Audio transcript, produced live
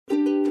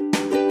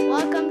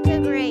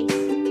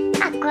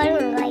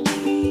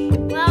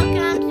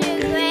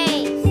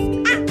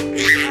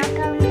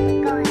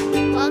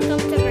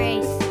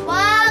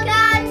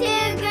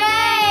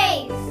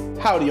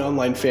Howdy,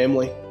 online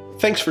family.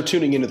 Thanks for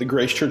tuning into the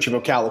Grace Church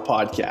of Ocala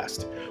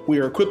podcast. We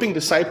are equipping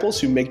disciples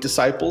who make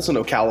disciples in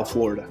Ocala,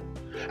 Florida.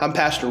 I'm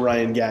Pastor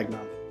Ryan Gagnon.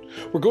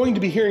 We're going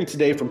to be hearing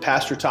today from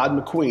Pastor Todd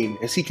McQueen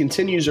as he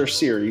continues our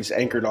series,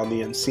 Anchored on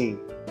the Unseen.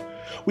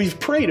 We've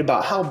prayed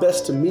about how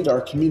best to meet our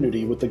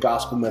community with the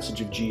gospel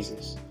message of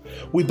Jesus.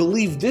 We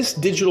believe this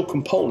digital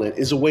component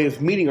is a way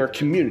of meeting our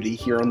community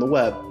here on the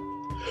web.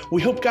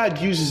 We hope God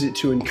uses it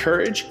to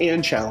encourage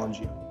and challenge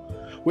you.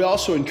 We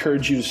also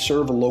encourage you to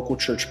serve a local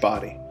church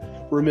body.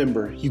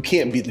 Remember, you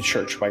can't be the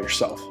church by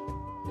yourself.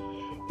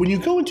 When you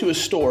go into a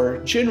store,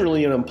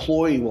 generally an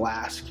employee will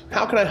ask,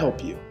 "How can I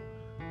help you?"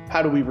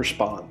 How do we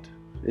respond?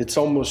 It's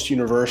almost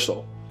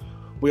universal.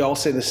 We all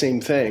say the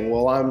same thing,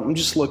 "Well, I'm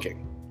just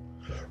looking."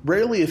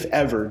 Rarely, if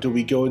ever, do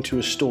we go into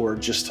a store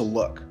just to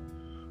look.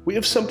 We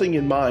have something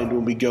in mind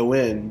when we go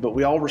in, but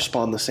we all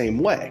respond the same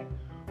way.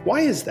 Why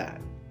is that?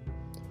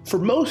 For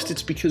most,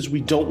 it's because we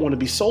don't want to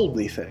be sold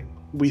anything.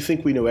 We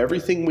think we know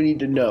everything we need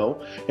to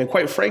know, and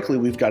quite frankly,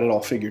 we've got it all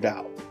figured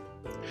out.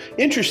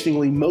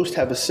 Interestingly, most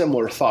have a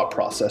similar thought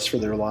process for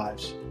their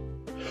lives.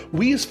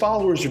 We as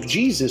followers of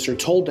Jesus are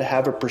told to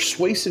have a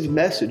persuasive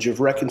message of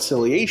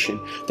reconciliation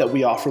that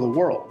we offer the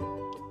world.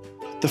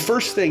 The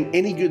first thing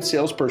any good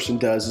salesperson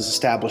does is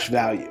establish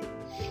value.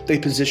 They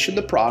position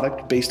the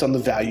product based on the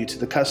value to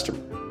the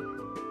customer.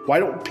 Why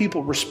don't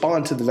people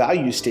respond to the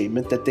value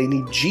statement that they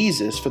need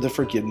Jesus for the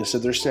forgiveness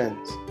of their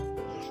sins?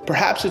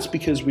 Perhaps it's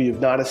because we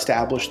have not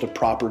established the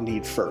proper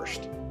need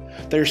first.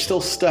 They're still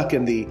stuck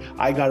in the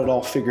 "I got it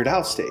all figured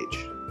out"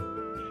 stage.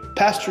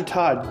 Pastor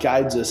Todd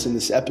guides us in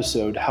this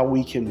episode how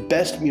we can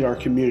best meet our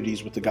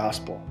communities with the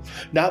gospel,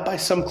 not by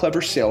some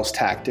clever sales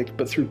tactic,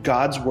 but through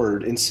God's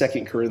word in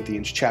 2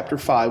 Corinthians chapter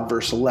 5,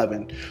 verse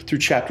 11 through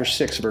chapter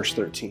 6, verse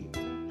 13,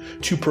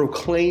 to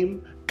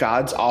proclaim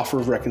God's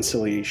offer of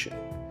reconciliation.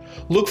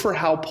 Look for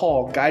how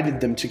Paul guided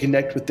them to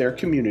connect with their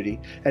community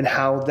and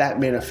how that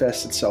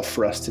manifests itself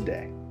for us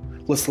today.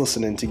 Let's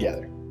listen in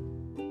together.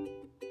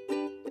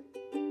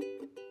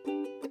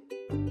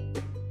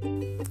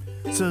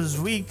 So as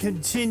we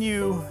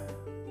continue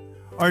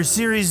our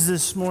series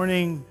this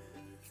morning,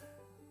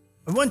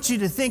 I want you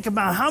to think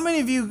about how many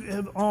of you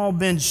have all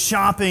been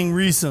shopping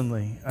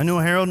recently. I know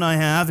Harold and I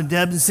have, and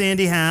Deb and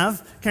Sandy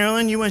have.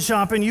 Carolyn, you went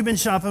shopping. You've been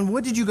shopping.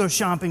 What did you go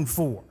shopping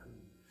for?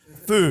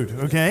 Food,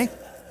 okay?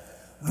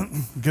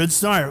 Good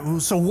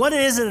start. So what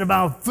is it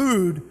about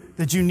food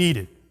that you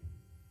needed?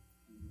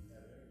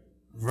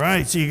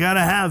 Right, so you got to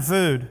have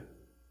food.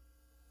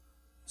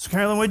 So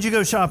Carolyn, what did you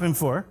go shopping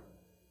for?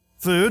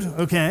 Food,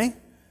 okay.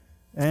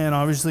 And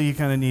obviously you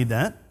kind of need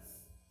that.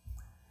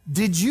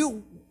 Did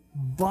you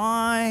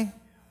buy,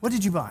 what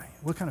did you buy?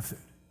 What kind of food?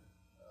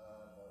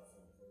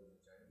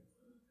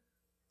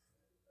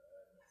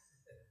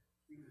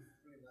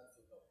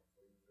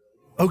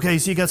 Okay,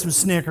 so you got some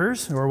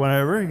Snickers or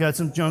whatever. You got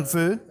some junk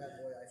food.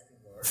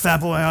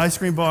 Fat Boy ice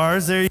cream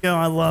bars. There you go.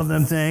 I love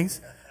them things.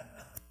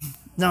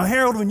 Now,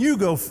 Harold, when you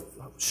go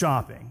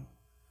shopping,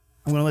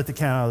 I'm going to let the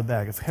cat out of the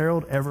bag. If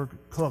Harold ever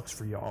cooks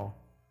for y'all,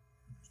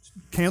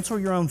 cancel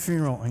your own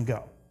funeral and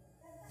go.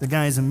 The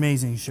guy is an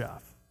amazing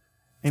chef.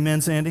 Amen,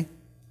 Sandy?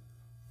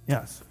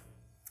 Yes.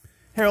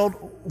 Harold,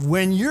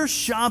 when you're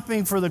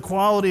shopping for the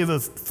quality of a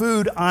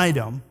food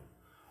item,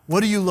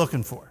 what are you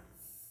looking for?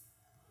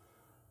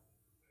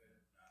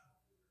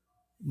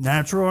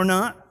 Natural or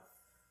not?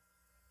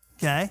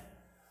 Okay.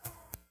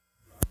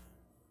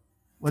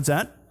 What's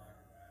that?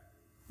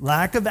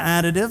 Lack of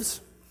additives.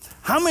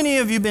 How many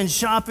of you been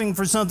shopping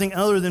for something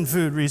other than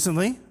food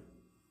recently?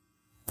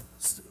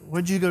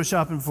 What did you go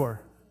shopping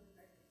for?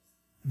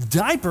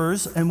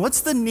 Diapers. And what's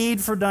the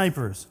need for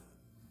diapers?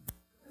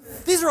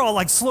 These are all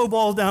like slow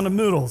balls down to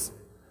noodles.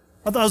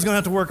 I thought I was going to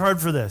have to work hard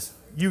for this.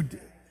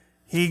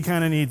 He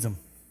kind of needs them.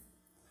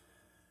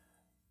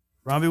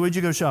 Robbie, what did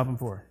you go shopping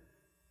for?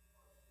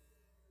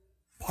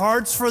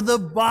 Parts for the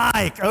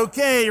bike.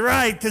 Okay,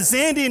 right, because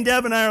Sandy and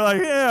Deb and I are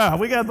like, yeah,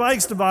 we got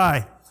bikes to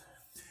buy.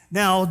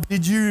 Now,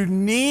 did you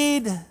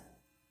need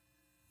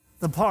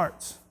the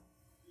parts?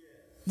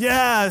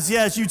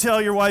 Yes, you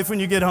tell your wife when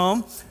you get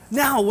home.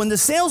 Now, when the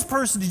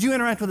salesperson, did you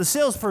interact with the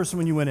salesperson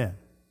when you went in?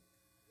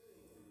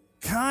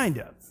 Kind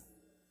of.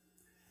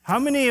 How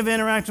many have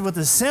interacted with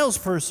the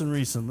salesperson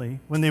recently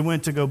when they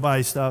went to go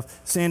buy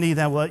stuff? Sandy,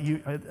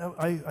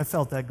 I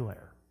felt that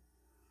glare.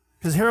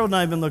 Because Harold and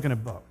I have been looking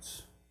at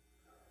boats.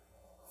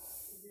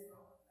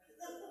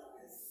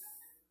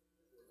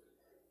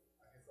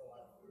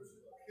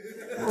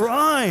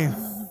 Right.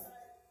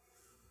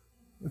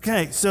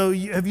 Okay, so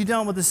have you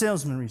dealt with the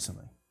salesman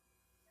recently?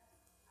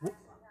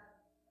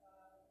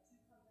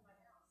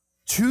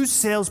 2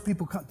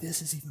 salespeople come.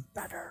 This is even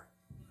better.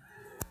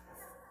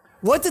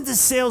 What did the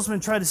salesman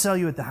try to sell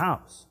you at the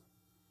house?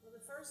 Well,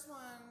 the first one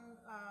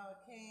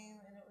came,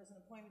 and it was an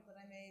appointment that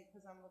I made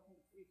because I'm looking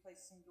to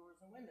replace some doors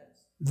and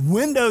windows.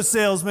 Window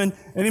salesman.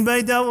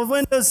 Anybody dealt with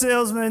window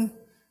salesman?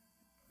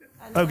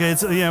 Okay,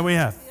 so yeah, we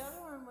have. The other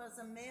one was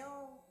a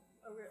mail,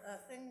 a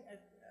thing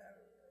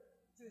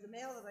through the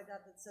mail that I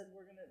got that said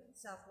we're going to,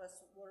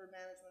 Southwest Water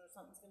Management or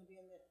something's going to be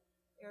in the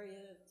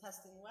area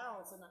testing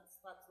well, so that's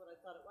what I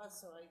thought it was.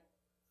 So I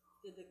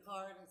did the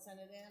card and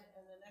sent it in,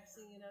 and the next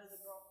thing you know, the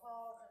girl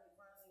calls, and we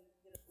finally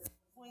get an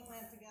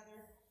appointment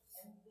together,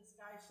 and this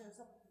guy shows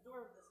up at the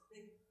door with this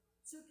big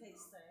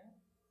suitcase thing,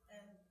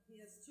 and he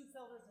has 2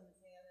 filters in his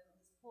hand, and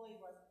his plea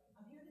was,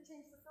 "I'm here to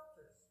change the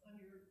filters on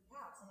your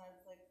house," and I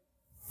was like,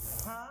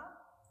 "Huh?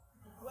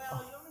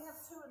 Well, you only have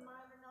 2 in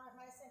mine, and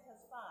my sink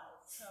has 5,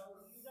 so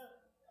you don't."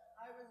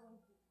 I was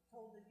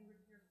told that you were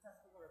here to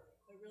test the water,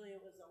 but really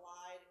it was a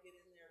lie to get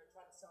in there to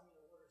try to sell me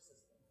a water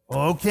system.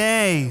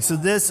 Okay,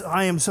 so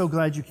I am so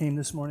glad you came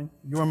this morning.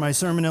 You are my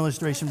sermon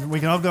illustration. We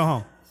can all go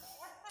home.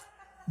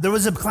 There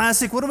was a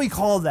classic, what do we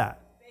call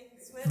that?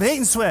 Bait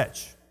and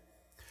switch.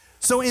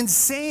 So in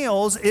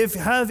sales,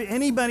 have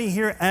anybody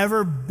here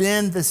ever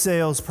been the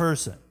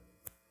salesperson?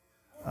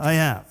 I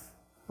have.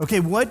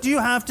 Okay, what do you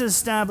have to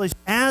establish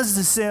as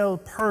the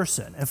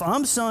salesperson? If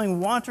I'm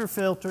selling water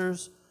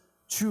filters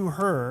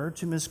to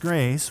Miss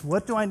Grace,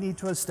 what do I need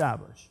to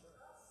establish?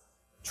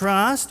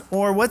 Trust,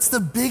 or what's the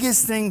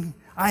biggest thing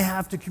I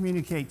have to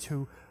communicate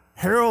to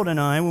Harold and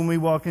I when we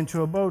walk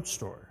into a boat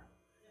store?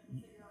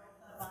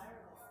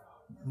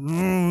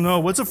 No,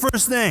 what's the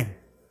first thing?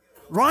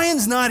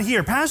 Ryan's not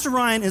here. Pastor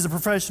Ryan is a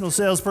professional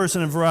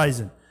salesperson at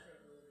Verizon.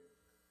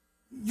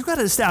 You got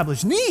to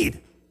establish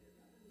need.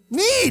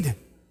 Need.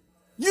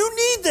 You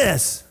need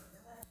this.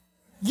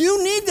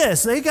 You need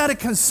this. They got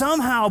to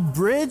somehow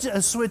bridge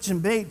a switch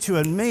and bait to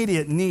an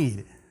immediate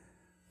need.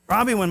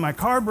 Robbie, when my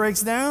car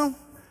breaks down,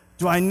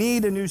 do I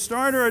need a new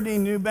starter? Or do I need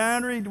a new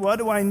battery? What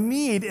do I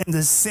need? And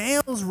the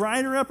sales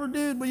writer-upper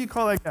dude, what do you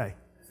call that guy?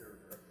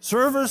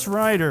 Service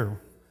writer.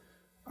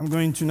 I'm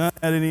going to not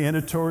add any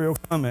editorial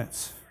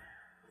comments.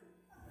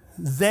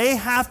 They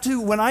have to,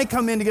 when I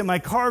come in to get my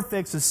car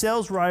fixed, the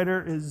sales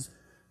writer is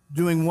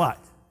doing what?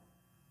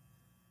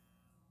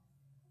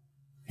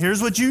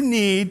 Here's what you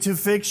need to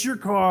fix your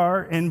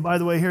car, and by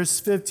the way, here's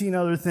 15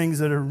 other things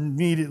that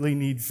immediately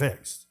need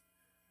fixed.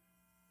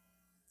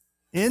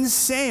 In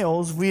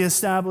sales, we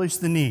establish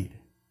the need.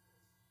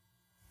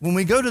 When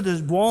we go to the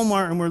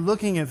Walmart and we're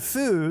looking at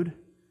food,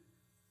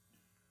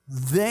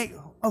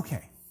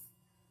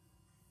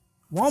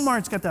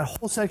 Walmart's got that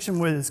whole section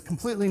where it's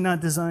completely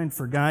not designed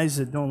for guys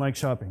that don't like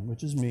shopping,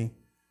 which is me.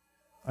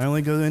 I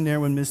only go in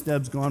there when Miss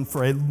Deb's gone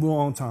for a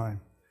long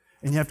time.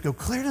 And you have to go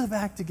clear to the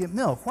back to get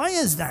milk. Why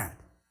is that?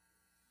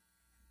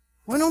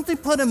 Why don't they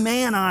put a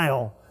man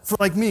aisle for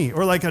like me,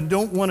 or like a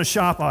don't want to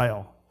shop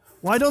aisle?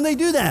 Why don't they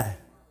do that?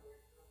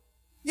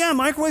 Yeah,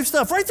 microwave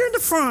stuff right there in the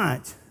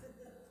front.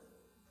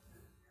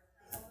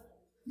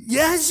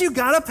 Yes, you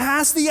got to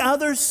pass the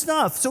other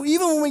stuff. So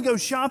even when we go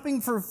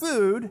shopping for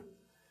food,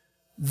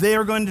 they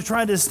are going to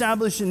try to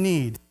establish a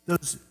need.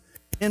 Those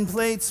end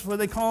plates, what do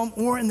they call them?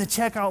 Or in the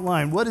checkout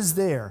line, what is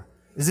there?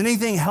 Is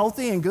anything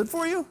healthy and good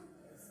for you?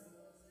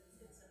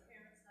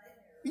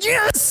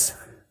 Yes!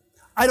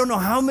 I don't know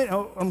how many,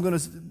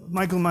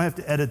 Michael might have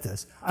to edit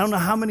this. I don't know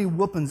how many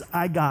whoopings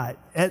I got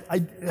at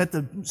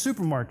the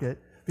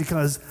supermarket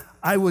because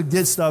I would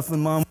get stuff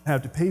and Mom would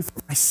have to pay for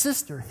it. My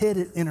sister hid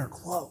it in her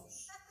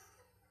clothes.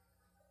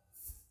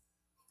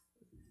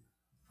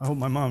 I hope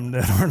my mom and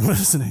dad aren't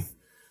listening.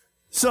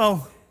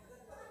 So,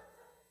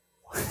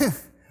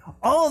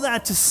 all of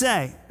that to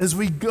say, as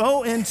we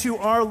go into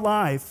our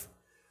life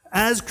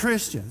as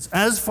Christians,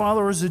 as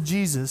followers of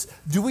Jesus,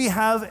 do we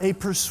have a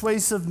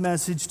persuasive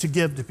message to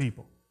give to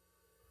people?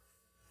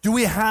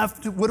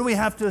 What do we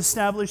have to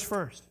establish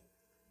first?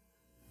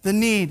 The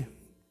need.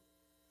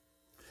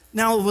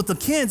 Now, with the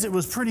kids, it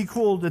was pretty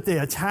cool that they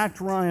attacked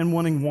Ryan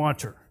wanting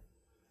water.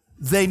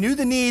 They knew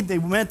the need, they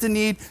met the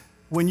need.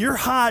 When you're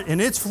hot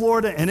and it's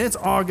Florida and it's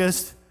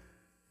August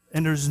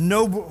and there's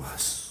no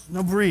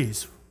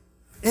breeze,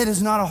 it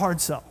is not a hard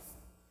sell.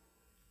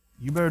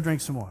 You better drink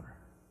some water.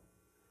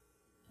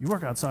 You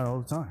work outside all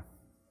the time.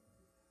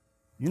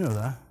 You know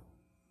that.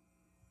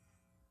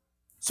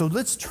 So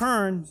let's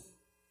turn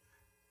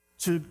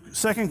to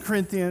 2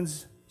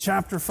 Corinthians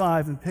chapter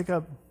 5 and pick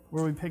up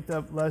where we picked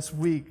up last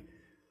week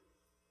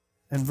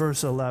in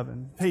verse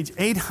 11. Page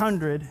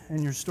 800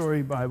 in your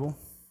story Bible.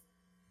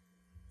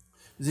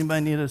 Does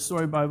anybody need a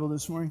story Bible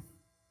this morning?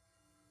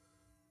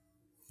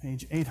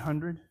 Page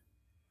 800.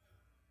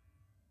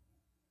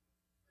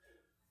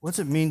 What's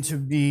it mean to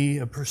be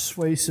a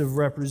persuasive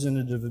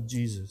representative of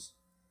Jesus?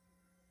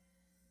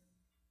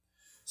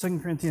 2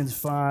 Corinthians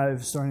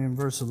 5, starting in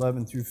verse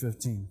 11 through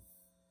 15.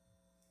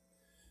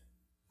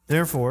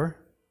 Therefore,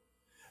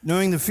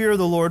 knowing the fear of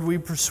the Lord, we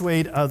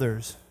persuade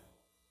others.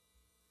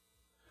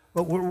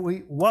 But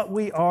what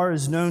we are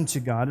is known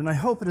to God, and I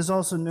hope it is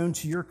also known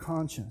to your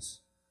conscience.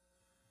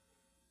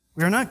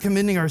 We are not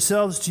commending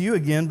ourselves to you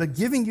again, but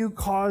giving you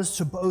cause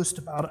to boast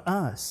about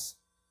us,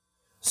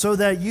 so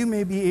that you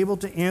may be able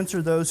to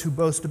answer those who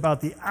boast about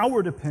the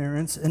outward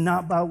appearance and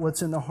not about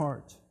what's in the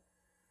heart.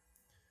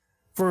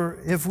 For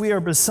if we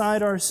are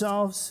beside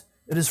ourselves,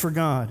 it is for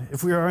God.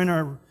 If we are in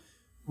our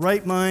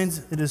right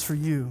minds, it is for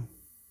you.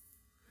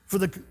 For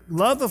the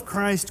love of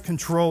Christ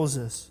controls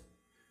us,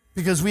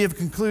 because we have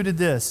concluded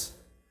this,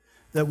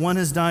 that one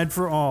has died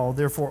for all,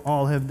 therefore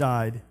all have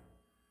died.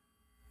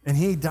 And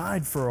he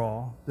died for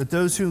all, that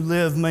those who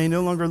live may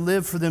no longer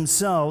live for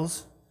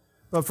themselves,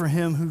 but for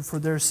him who for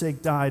their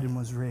sake died and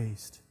was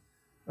raised.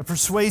 A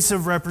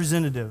persuasive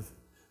representative,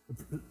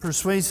 a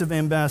persuasive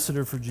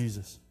ambassador for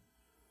Jesus.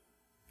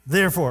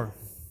 Therefore,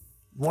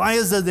 why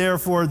is the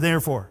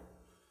therefore?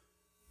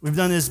 We've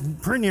done this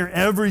pretty near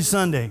every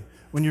Sunday.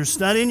 When you're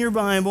studying your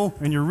Bible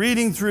and you're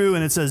reading through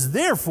and it says,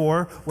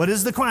 therefore, what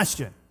is the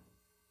question?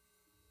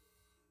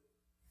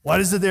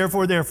 What is the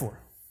therefore?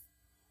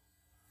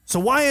 So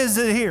why is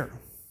it here?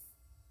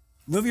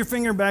 Move your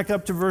finger back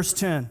up to verse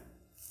 10.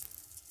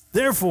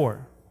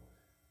 Therefore,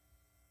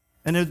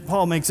 and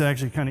Paul makes it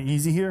actually kind of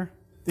easy here.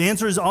 The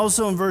answer is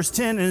also in verse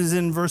 10 and is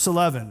in verse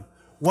 11.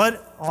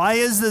 Why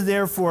is the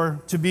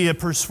therefore to be a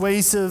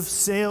persuasive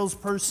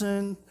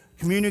salesperson,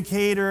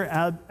 communicator,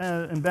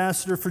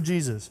 ambassador for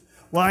Jesus?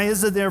 Why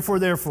is it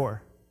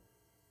therefore?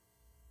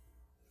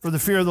 For the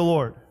fear of the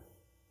Lord.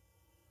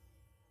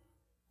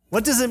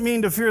 What does it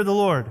mean to fear the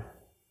Lord?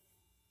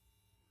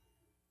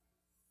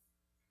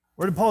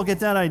 Where did Paul get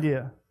that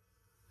idea?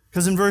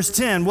 Because in verse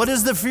 10, what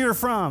is the fear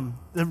from?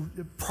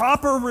 The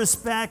proper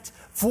respect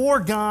for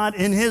God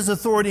and His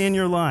authority in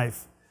your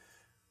life.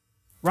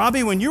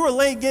 Robbie, when you were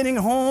late getting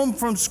home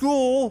from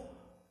school,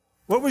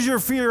 what was your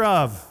fear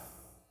of?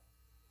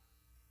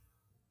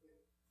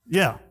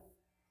 Yeah.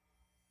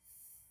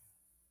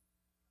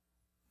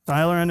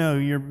 Tyler, I know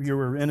you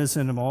were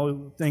innocent of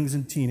all things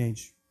in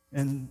teenage,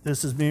 and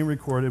this is being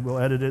recorded. We'll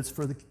edit it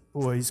for the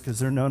boys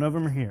because none of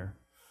them are here.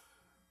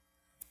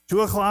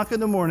 2:00 in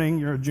the morning,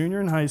 you're a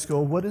junior in high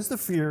school. What is the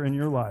fear in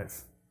your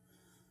life?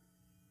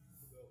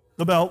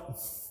 The belt.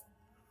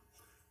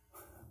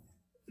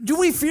 Do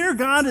we fear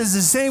God as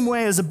the same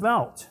way as a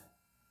belt?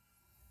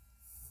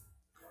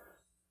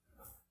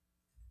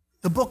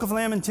 The book of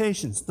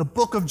Lamentations, the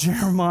book of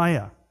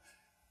Jeremiah.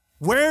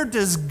 Where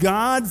does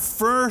God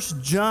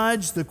first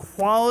judge the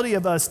quality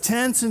of us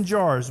tents and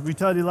jars? We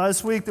told you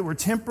last week that we're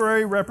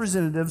temporary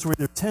representatives, we're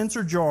either tents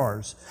or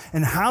jars.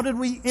 And how did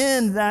we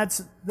end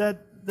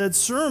that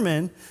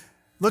sermon?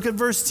 Look at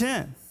verse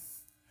 10.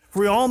 For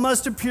we all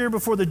must appear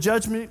before the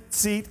judgment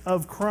seat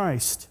of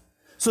Christ,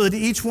 so that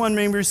each one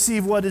may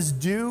receive what is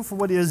due for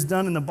what he has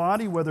done in the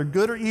body, whether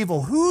good or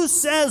evil. Who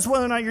says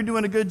whether or not you're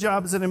doing a good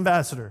job as an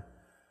ambassador?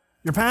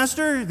 Your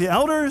pastor? The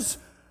elders?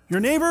 Your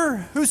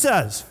neighbor? Who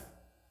says?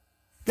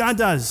 God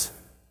does.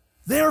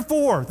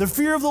 Therefore, the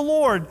fear of the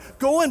Lord,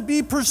 go and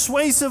be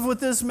persuasive with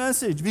this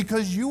message,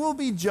 because you will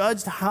be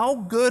judged how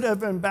good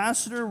of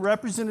ambassador,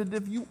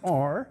 representative you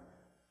are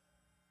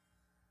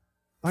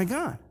by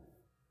God,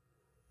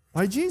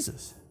 by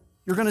Jesus.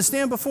 You're going to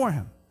stand before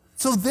Him.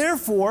 So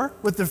therefore,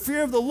 with the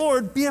fear of the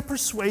Lord, be a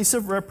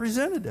persuasive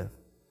representative.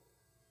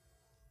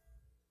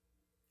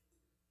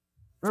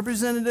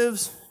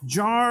 Representatives,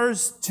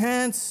 jars,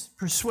 tents,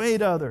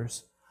 persuade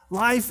others.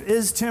 Life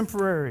is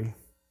temporary,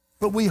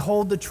 but we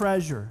hold the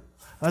treasure.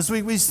 Last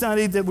week we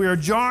studied that we are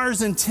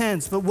jars and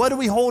tents, but what do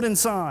we hold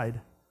inside?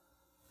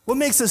 What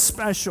makes us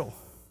special?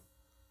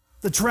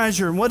 The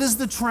treasure. And what is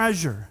the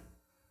treasure?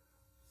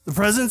 The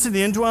presence and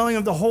the indwelling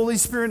of the Holy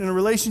Spirit in a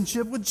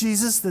relationship with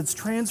Jesus that's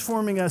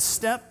transforming us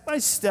step by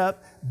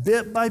step,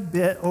 bit by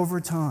bit over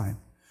time.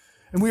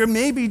 And we are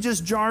maybe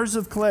just jars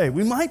of clay.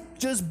 We might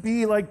just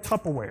be like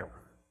Tupperware,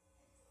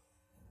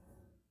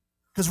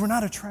 because we're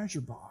not a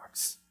treasure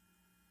box.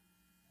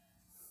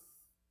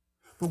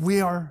 But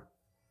we are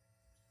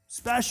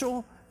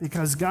special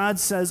because God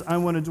says, I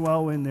want to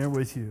dwell in there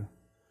with you.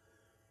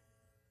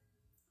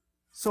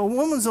 So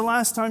when was the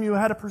last time you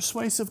had a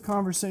persuasive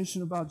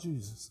conversation about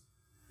Jesus?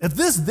 If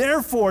this,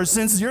 therefore,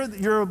 since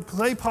you're a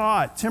clay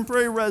pot,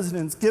 temporary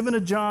residence, given a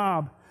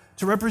job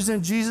to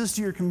represent Jesus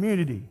to your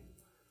community,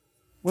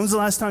 when was the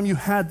last time you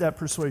had that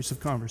persuasive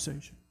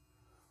conversation?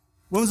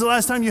 When was the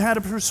last time you had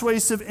a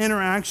persuasive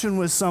interaction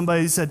with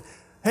somebody who said,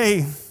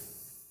 hey,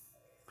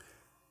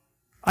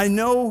 I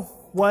know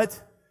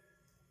what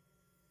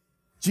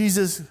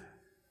Jesus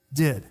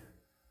did.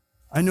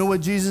 I know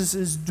what Jesus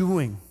is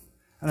doing.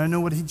 And I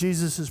know what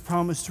Jesus has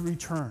promised to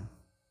return.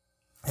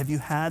 Have you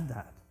had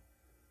that?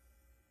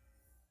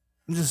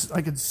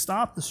 I could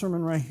stop the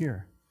sermon right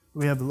here.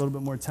 We have a little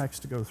bit more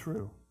text to go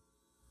through.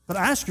 But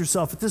ask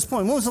yourself at this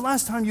point, when was the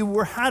last time you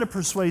had a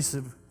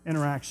persuasive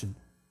interaction?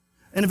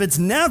 And if it's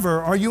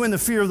never, are you in the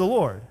fear of the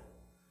Lord?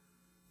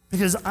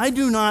 Because I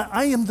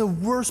am the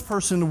worst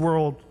person in the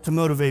world to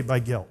motivate by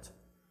guilt.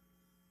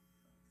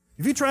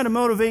 If you try to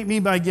motivate me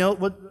by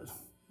guilt,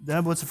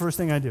 Deb, what's the first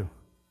thing I do?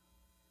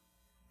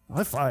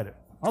 I fight it.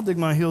 I'll dig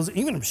my heels,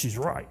 even if she's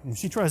right. And if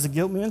she tries to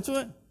guilt me into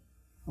it,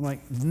 I'm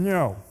like,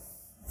 no.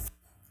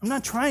 I'm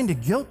not trying to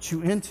guilt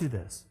you into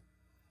this.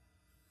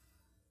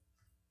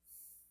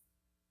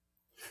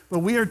 But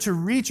we are to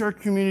reach our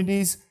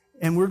communities,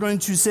 and we're going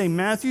to say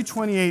Matthew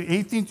 28,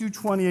 18 through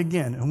 20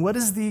 again. And what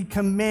is the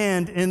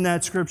command in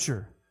that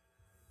scripture?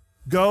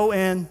 Go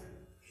and...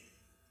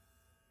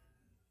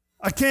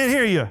 I can't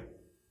hear you.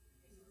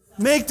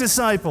 Make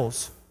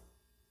disciples.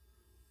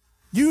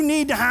 You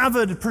need to have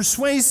a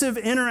persuasive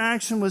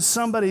interaction with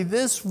somebody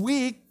this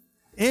week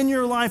in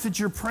your life that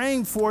you're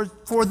praying for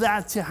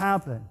that to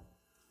happen.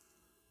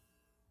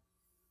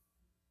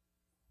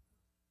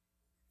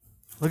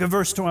 Look at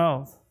verse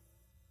 12.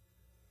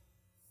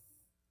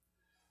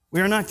 We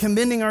are not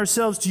commending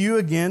ourselves to you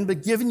again,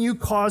 but giving you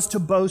cause to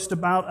boast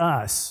about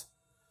us.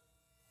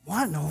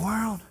 What in the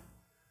world?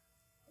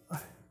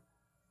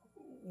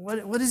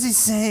 What is he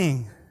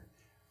saying?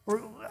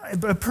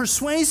 A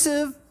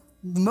persuasive,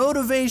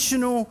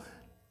 motivational,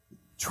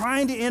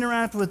 trying to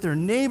interact with their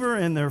neighbor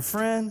and their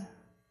friend.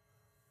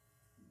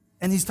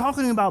 And he's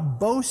talking about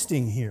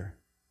boasting here.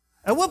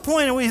 At what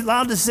point are we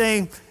allowed to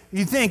say,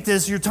 you think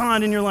this, you're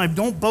taught in your life,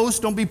 don't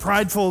boast, don't be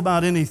prideful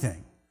about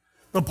anything.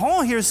 But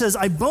Paul here says,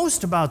 I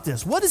boast about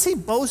this. What is he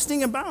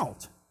boasting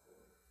about?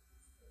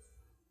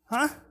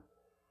 Huh?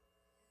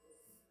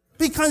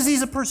 Because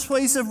he's a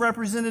persuasive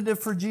representative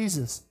for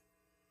Jesus.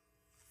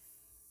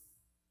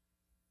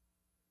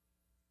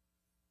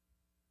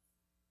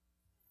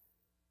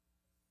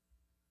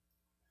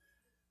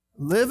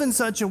 Live in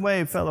such a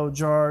way, fellow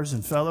jars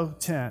and fellow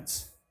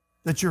tents,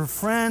 that your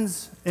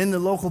friends in the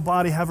local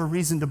body have a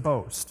reason to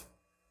boast.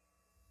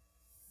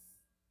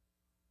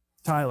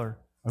 Tyler,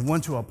 I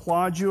want to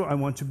applaud you. I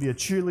want to be a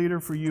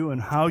cheerleader for you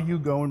and how you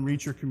go and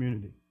reach your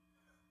community.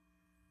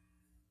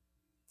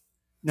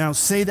 Now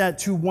say that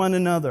to one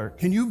another.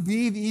 Can you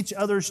be each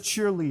other's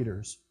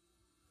cheerleaders?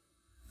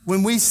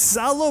 When we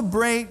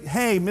celebrate,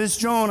 hey, Miss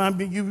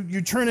Joan,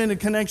 you turn in a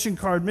connection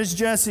card. Miss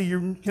Jessie,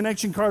 your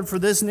connection card for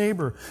this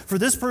neighbor. For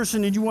this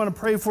person that you want to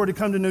pray for to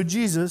come to know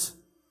Jesus,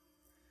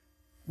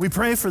 we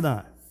pray for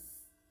that.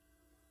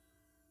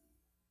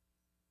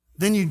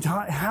 Then you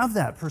have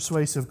that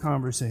persuasive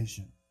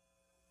conversation.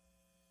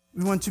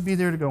 We want to be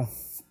there to go,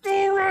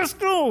 let's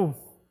go.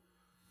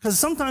 Because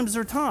sometimes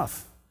they're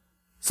tough.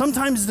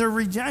 Sometimes they're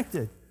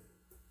rejected.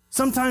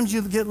 Sometimes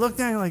you get looked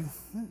at and you're like,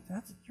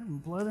 you're a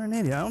blithering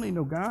idiot. I don't need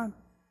no God.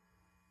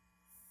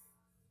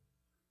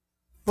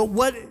 But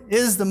what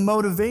is the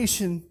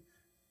motivation?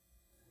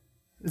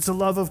 It's the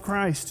love of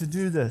Christ to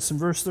do this in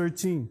verse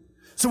 13.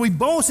 So we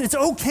boast. It's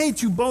okay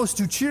to boast,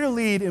 to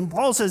cheerlead. And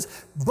Paul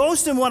says,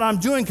 boast in what I'm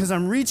doing because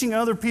I'm reaching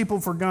other people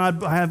for God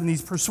by having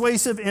these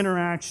persuasive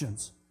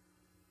interactions.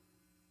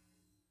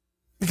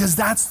 Because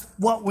that's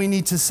what we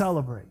need to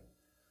celebrate.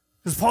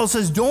 Because Paul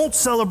says, don't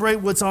celebrate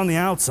what's on the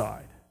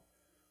outside,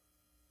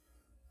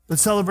 but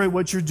celebrate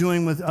what you're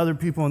doing with other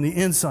people on the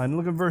inside. And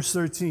look at verse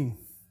 13.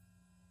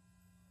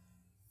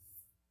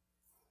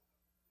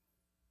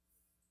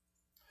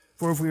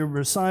 For if we are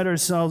beside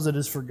ourselves, it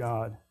is for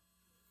God.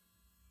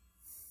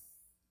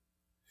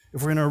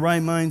 If we're in our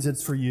right minds,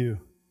 it's for you.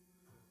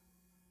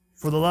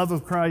 For the love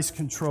of Christ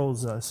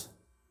controls us.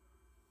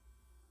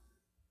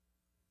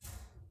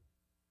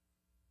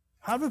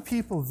 How do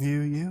people view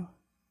you?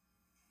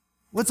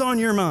 What's on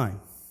your mind?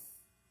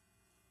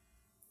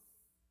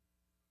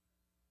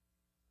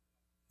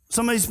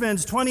 Somebody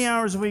spends 20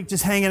 hours a week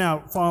just hanging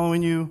out,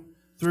 following you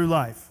through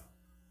life.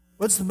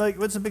 What's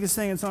the biggest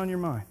thing that's on your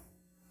mind?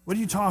 What are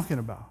you talking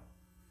about?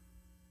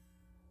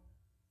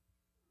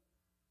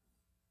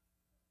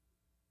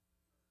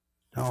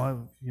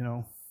 Oh,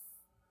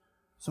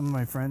 some of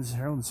my friends,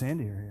 Harold and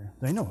Sandy, are here.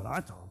 They know what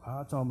I talk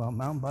about. I talk about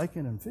mountain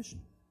biking and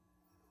fishing.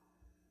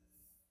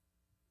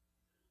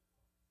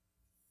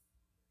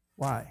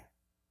 Why?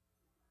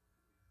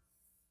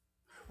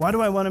 Why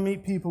do I want to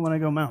meet people when I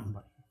go mountain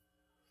biking?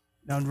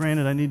 Now,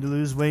 granted, I need to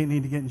lose weight,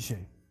 need to get in shape.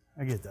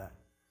 I get that.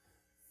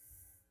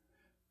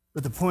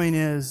 But the point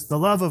is, the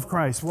love of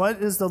Christ.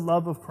 What is the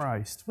love of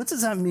Christ? What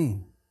does that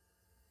mean?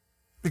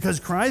 Because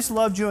Christ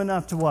loved you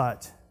enough to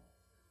what?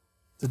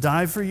 To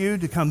die for you,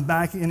 to come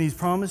back, and He's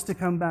promised to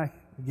come back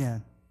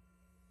again.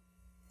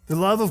 The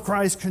love of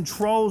Christ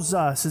controls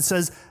us. It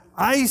says,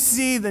 I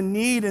see the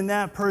need in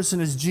that person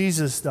as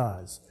Jesus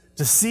does.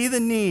 To see the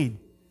need.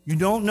 You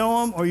don't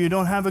know Him, or you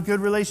don't have a good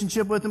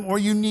relationship with Him, or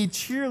you need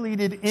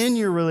cheerleaded in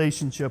your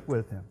relationship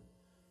with Him.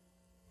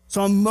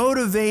 So I'm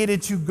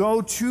motivated to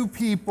go to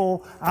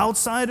people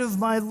outside of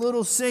my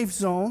little safe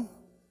zone,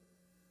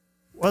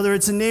 whether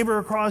it's a neighbor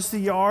across the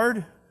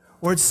yard,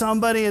 or it's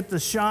somebody at the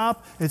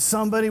shop, it's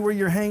somebody where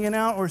you're hanging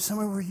out, or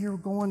somewhere where you're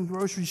going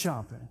grocery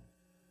shopping.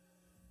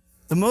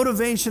 The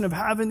motivation of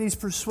having these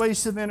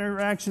persuasive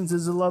interactions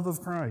is the love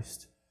of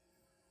Christ.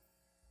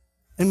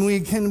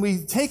 And can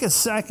we take a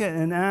second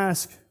and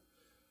ask,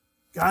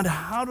 God,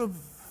 how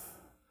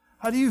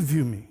do you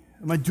view me?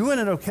 Am I doing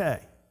it okay?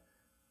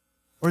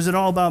 Or is it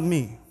all about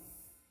me?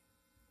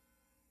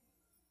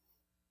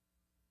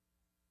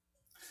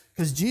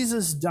 Because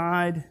Jesus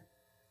died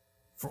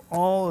for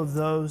all of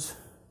those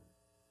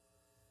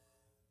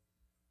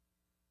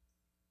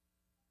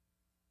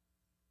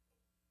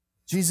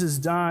Jesus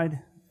died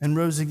and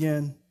rose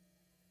again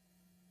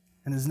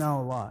and is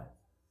now alive.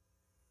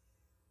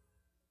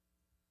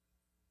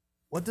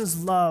 What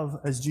does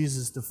love as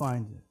Jesus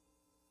defined it?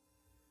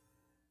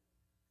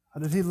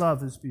 How did He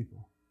love His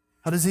people?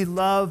 How does He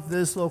love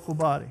this local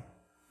body?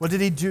 What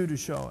did He do to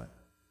show it?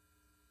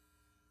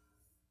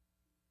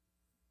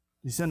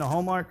 Did He send a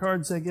Hallmark card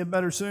and say, get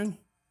better soon?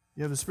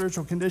 You have a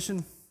spiritual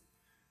condition?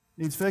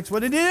 Needs fixed?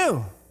 What did He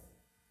do?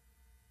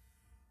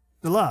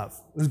 The love.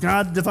 Because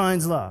God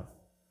defines love.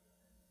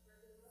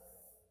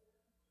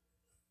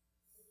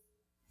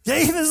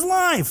 Gave His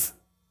life.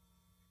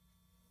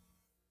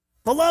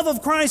 The love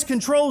of Christ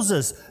controls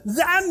us.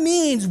 That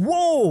means,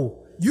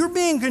 whoa, you're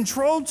being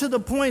controlled to the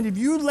point of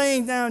you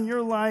laying down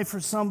your life for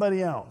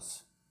somebody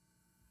else.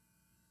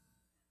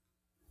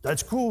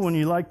 That's cool when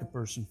you like the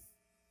person.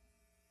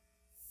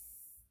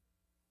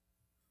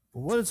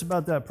 But what it's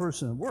about that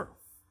person at work?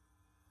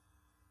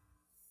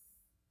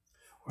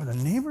 Or the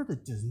neighbor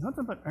that does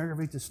nothing but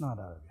aggravate the snot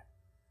out of you.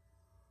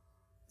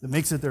 That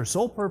makes it their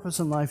sole purpose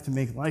in life to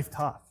make life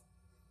tough.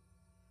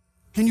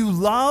 Can you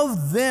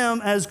love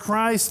them as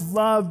Christ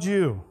loved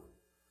you?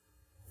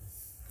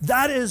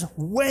 That is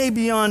way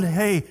beyond,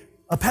 hey,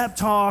 a pep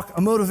talk,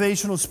 a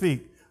motivational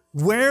speak.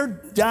 Where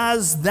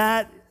does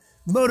that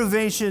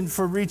motivation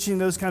for reaching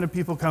those kind of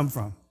people come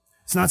from?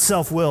 It's not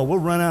self-will. We'll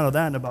run out of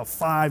that in about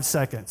 5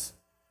 seconds.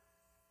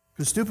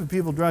 Because stupid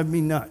people drive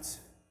me nuts.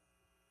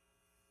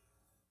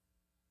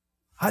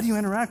 How do you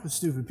interact with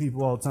stupid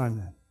people all the time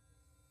then?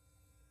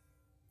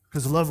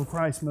 Because the love of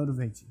Christ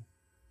motivates you.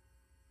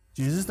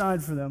 Jesus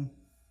died for them.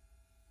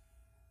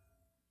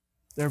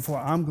 Therefore,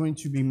 I'm going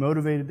to be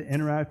motivated to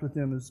interact with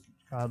them as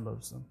God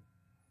loves them.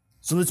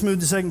 So let's move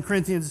to 2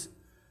 Corinthians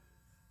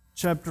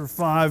chapter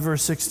 5,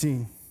 verse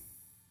 16.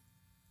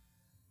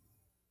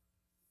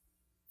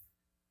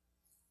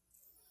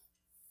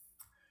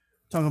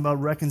 Talking about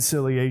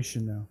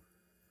reconciliation now.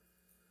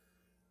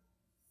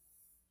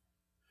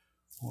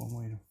 Oh,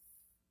 wait.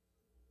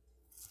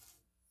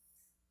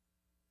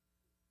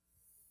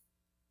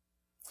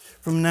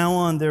 From now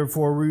on,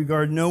 therefore, we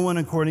regard no one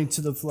according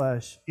to the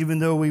flesh. Even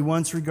though we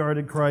once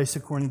regarded Christ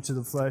according to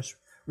the flesh,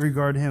 we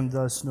regard him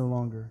thus no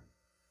longer.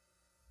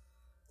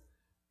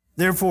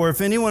 Therefore, if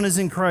anyone is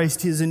in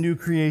Christ, he is a new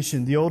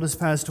creation. The old has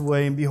passed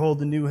away, and behold,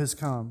 the new has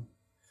come.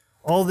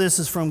 All this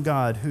is from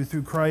God, who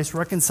through Christ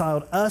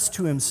reconciled us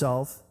to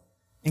himself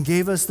and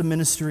gave us the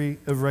ministry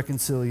of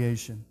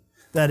reconciliation.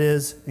 That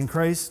is, in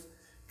Christ,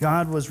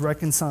 God was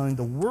reconciling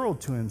the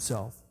world to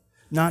himself,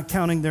 not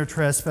counting their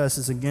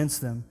trespasses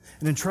against them,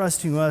 and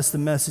entrusting us the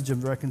message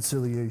of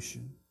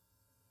reconciliation.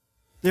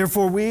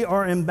 Therefore, we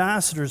are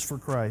ambassadors for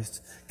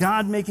Christ,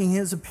 God making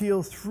his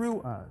appeal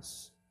through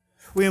us.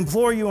 We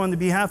implore you on the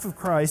behalf of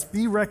Christ,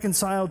 be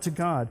reconciled to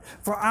God.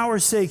 For our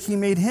sake, he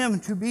made him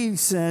to be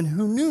sin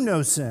who knew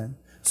no sin,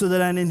 so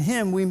that in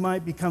him we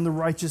might become the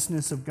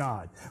righteousness of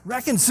God.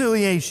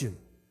 Reconciliation.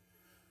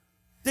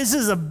 This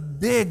is a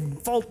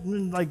big,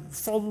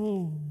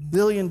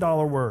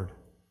 billion-dollar word.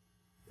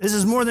 This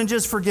is more than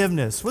just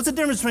forgiveness. What's the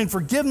difference between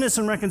forgiveness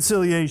and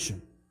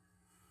reconciliation?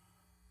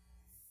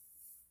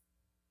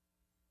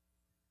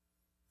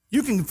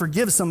 You can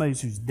forgive somebody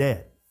who's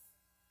dead.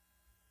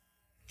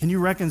 Can you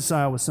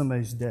reconcile with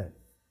somebody who's dead?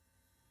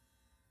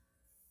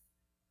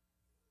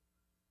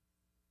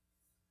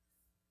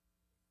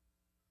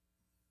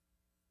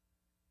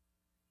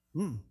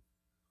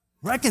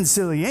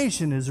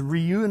 Reconciliation is a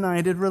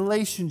reunited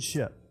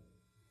relationship.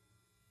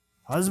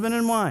 Husband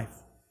and wife.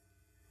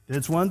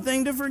 It's one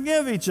thing to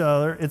forgive each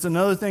other. It's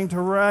another thing to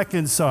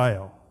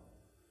reconcile.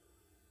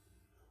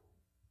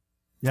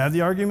 You have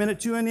the argument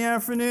at 2 in the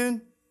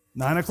afternoon.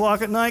 9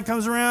 o'clock at night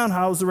comes around.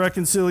 How's the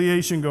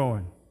reconciliation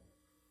going?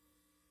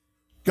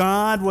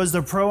 God was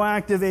the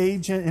proactive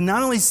agent in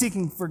not only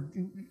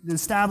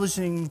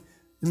establishing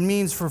the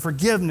means for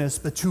forgiveness,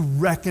 but to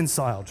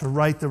reconcile, to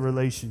right the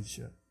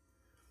relationship.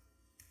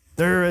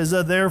 There is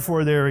a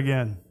therefore there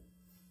again.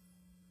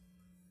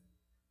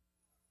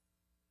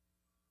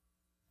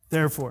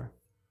 Therefore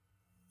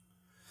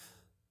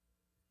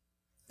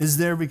is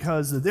there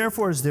because the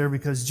therefore is there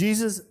because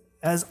Jesus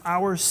as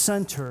our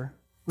center,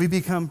 we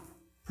become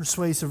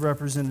persuasive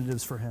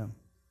representatives for him.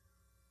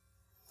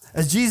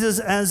 As Jesus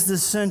as the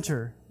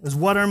center, as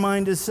what our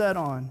mind is set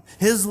on,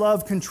 his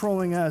love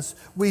controlling us,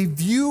 we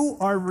view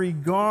or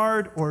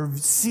regard or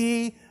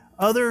see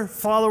other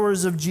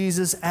followers of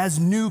Jesus as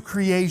new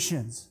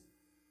creations.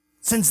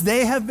 Since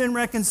they have been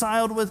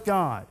reconciled with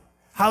God,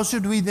 how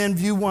should we then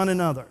view one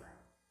another?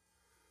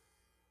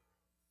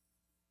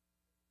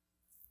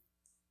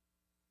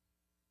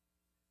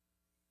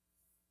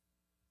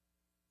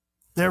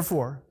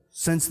 Therefore,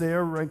 since they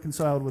are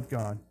reconciled with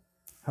God,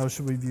 how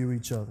should we view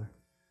each other?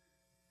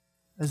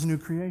 As new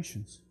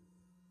creations.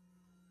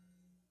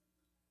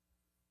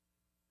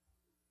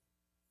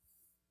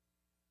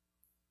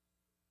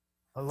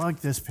 I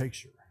like this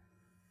picture.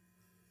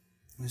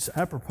 It's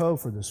apropos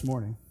for this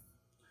morning.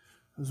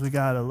 Because we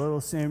got a little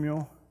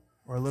Samuel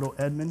or a little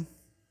Edmund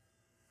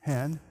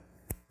hand,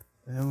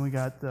 and then we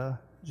got the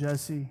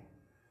Jesse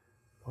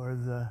or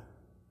the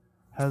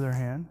Heather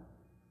hand.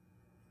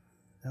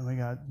 Then we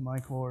got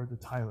Michael or the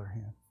Tyler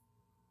hand.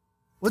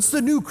 What's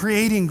the new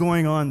creating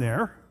going on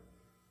there?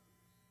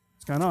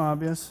 It's kind of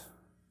obvious.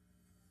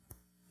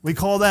 We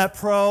call that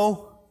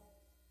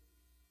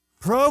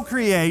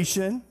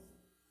procreation.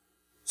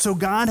 So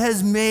God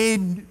has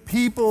made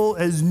people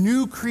as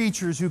new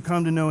creatures who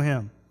come to know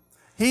him.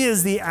 He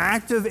is the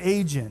active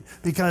agent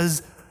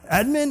because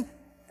Edmund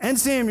and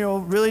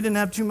Samuel really didn't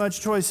have too much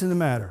choice in the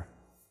matter.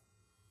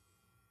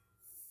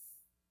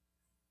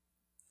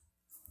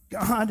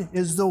 God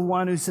is the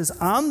one who says,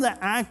 I'm the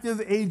active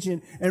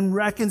agent in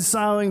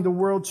reconciling the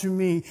world to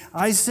me.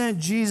 I sent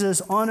Jesus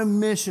on a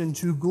mission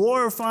to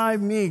glorify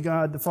me,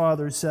 God the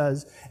Father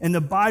says, and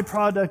the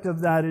byproduct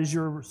of that is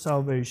your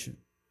salvation.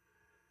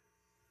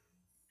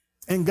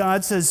 And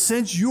God says,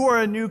 since you are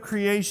a new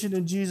creation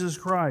in Jesus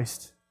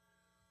Christ,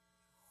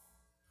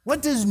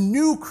 what does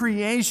new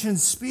creation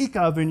speak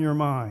of in your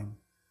mind?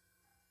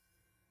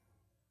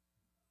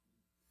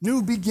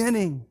 New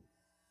beginning.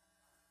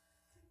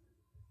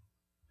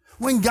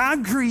 When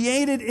God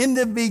created in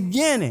the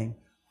beginning,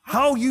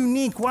 how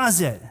unique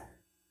was it?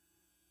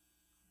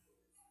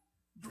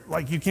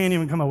 Like, you can't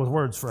even come up with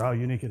words for how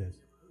unique it is.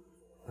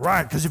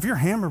 Right, because if your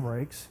hammer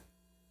breaks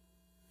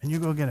and you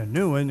go get a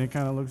new one, it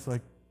kind of looks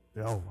like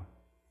the old one.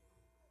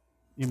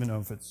 Even though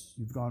if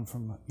you've gone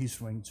from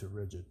east wing to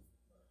rigid.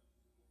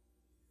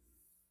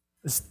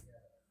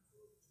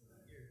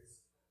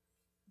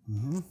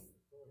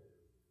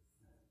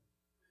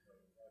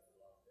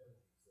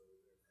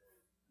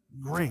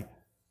 Great.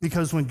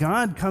 Because when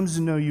God comes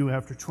to know you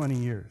after 20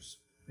 years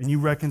and you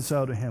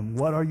reconcile to Him,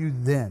 what are you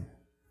then?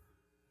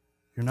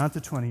 You're not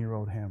the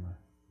 20-year-old hammer.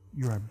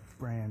 You're a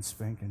brand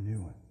spanking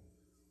new one.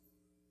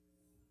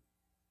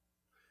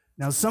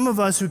 Now, some of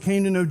us who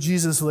came to know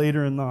Jesus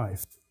later in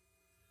life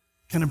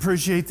can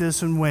appreciate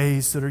this in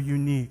ways that are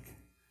unique.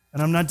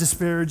 And I'm not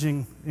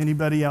disparaging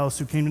anybody else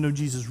who came to know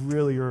Jesus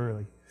really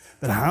early.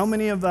 But how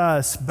many of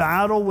us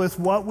battle with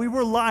what we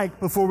were like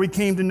before we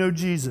came to know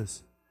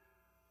Jesus?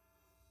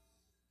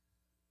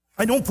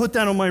 I don't put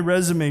that on my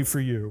resume for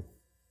you.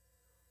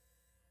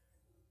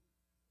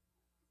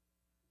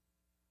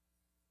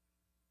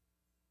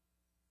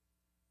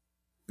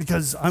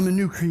 Because I'm a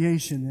new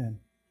creation then.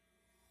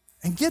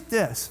 And get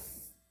this.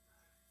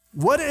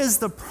 What is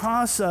the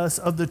process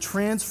of the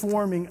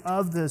transforming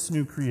of this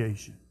new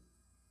creation?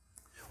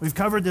 We've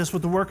covered this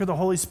with the work of the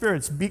Holy Spirit.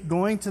 It's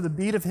going to the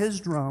beat of His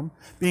drum,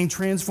 being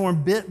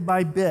transformed bit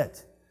by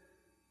bit.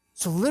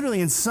 So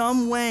literally, in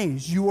some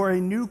ways, you are a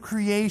new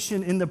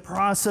creation in the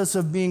process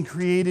of being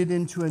created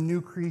into a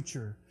new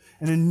creature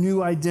and a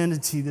new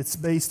identity that's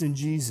based in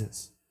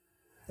Jesus.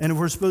 And if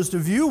we're supposed to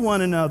view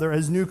one another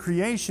as new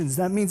creations,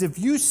 that means if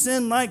you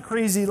sinned like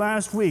crazy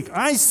last week,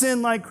 I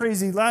sinned like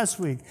crazy last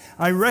week,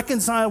 I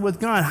reconciled with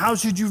God, how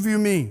should you view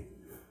me?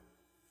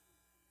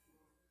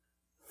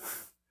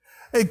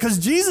 Because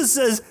Jesus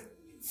says,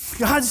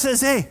 God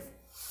says, hey,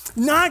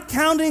 not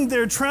counting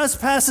their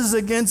trespasses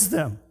against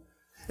them.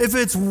 If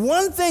it's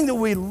one thing that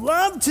we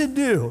love to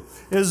do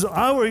is,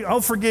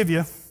 I'll forgive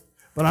you,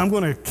 but I'm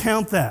going to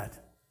count that.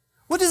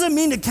 What does it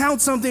mean to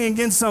count something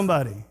against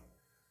somebody?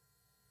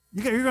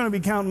 You're going to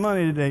be counting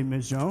money today,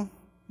 Ms. Joan.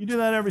 You do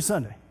that every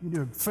Sunday. You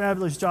do a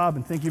fabulous job,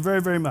 and thank you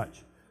very, very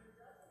much.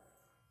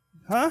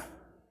 Huh?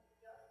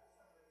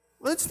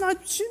 Well, she's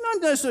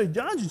not necessarily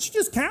judging. She's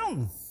just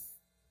counting.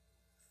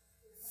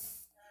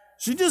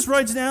 She just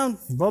writes down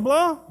blah,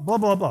 blah, blah,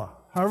 blah, blah,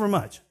 however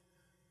much.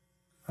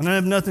 And I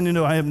have nothing to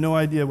know. I have no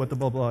idea what the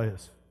blah, blah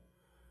is.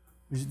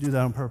 We should do that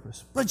on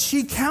purpose. But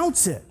she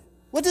counts it.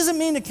 What does it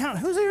mean to count?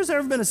 Who's here's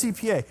ever been a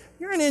CPA?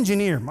 You're an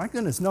engineer. My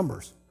goodness,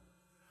 numbers.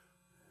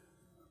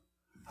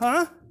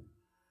 Huh?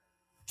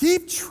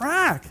 Keep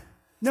track.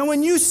 Now,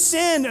 when you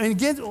sin and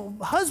get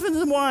husbands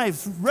and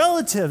wives,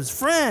 relatives,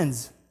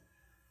 friends,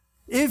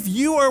 if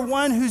you are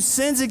one who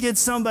sins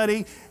against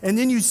somebody and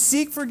then you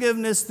seek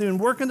forgiveness and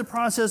work in the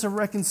process of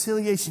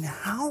reconciliation,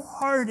 how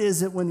hard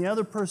is it when the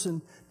other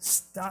person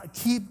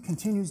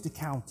continues to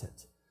count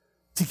it,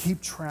 to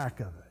keep track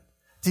of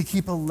it, to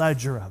keep a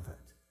ledger of it?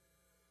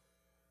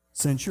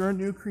 Since you're a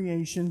new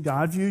creation,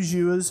 God views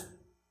you as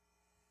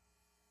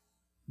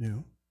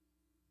new.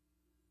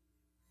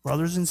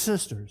 Brothers and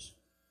sisters,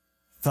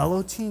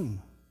 fellow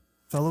team,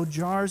 fellow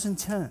jars and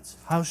tents,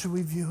 how should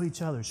we view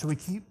each other? Should we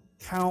keep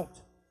count?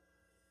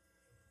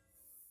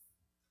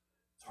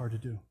 It's hard to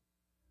do.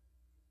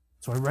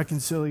 So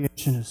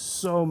reconciliation is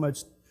so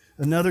much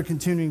another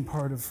continuing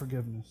part of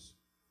forgiveness.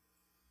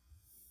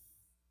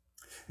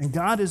 And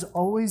God is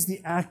always the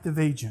active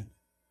agent.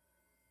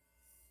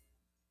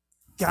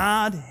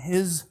 God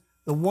is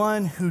the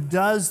one who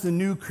does the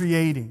new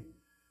creating.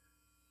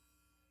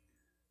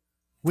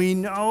 We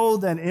know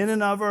that in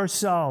and of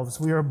ourselves,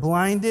 we are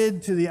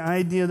blinded to the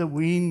idea that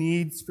we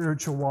need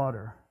spiritual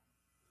water.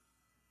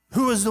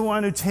 Who is the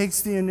one who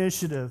takes the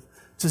initiative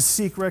to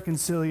seek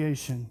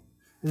reconciliation?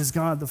 It is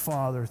God the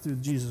Father through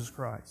Jesus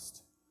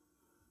Christ.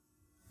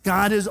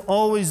 God is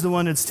always the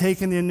one that's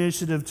taken the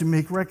initiative to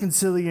make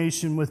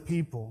reconciliation with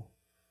people.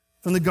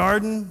 From the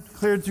garden,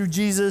 cleared through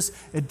Jesus,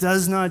 it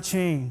does not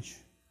change.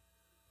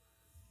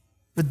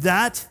 But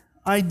that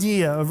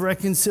idea of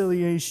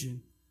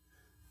reconciliation,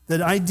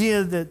 that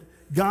idea that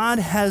God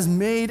has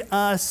made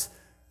us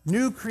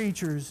new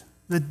creatures,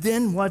 that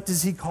then what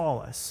does He call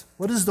us?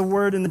 What is the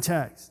word in the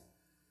text?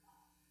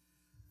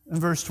 In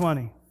verse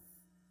 20.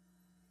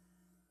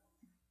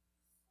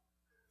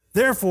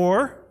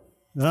 Therefore,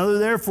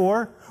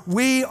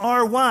 we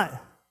are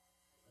what?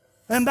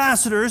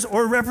 Ambassadors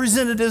or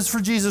representatives for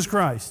Jesus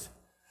Christ.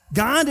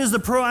 God is the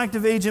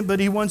proactive agent, but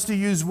He wants to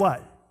use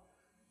what?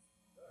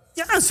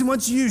 Yes, he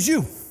wants to use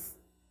you.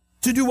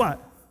 To do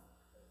what?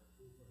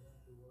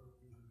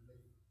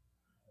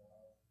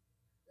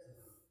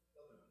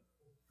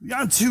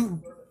 Yeah,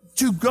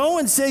 to go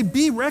and say,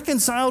 be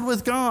reconciled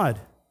with God.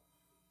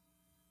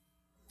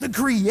 The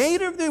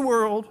creator of the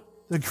world,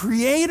 the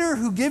creator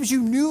who gives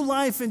you new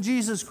life in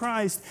Jesus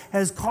Christ,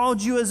 has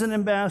called you as an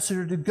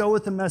ambassador to go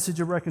with the message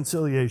of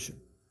reconciliation.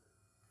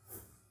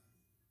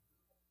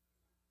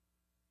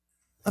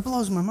 That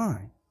blows my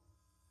mind.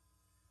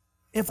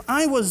 If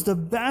I was the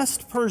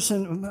best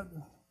person,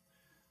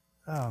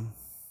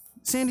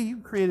 Sandy, you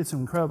created some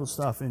incredible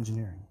stuff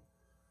engineering.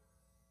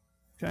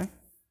 Okay?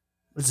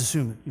 Let's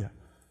assume that, yeah.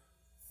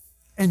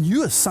 And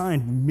you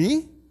assigned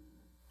me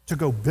to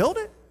go build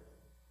it?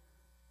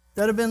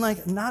 That would have been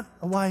like not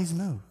a wise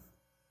move.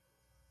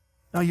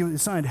 Now you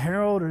assigned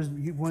Harold or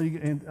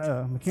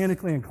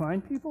mechanically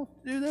inclined people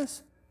to do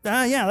this?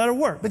 Yeah, that'll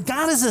work. But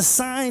God has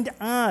assigned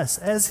us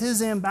as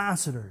his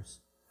ambassadors.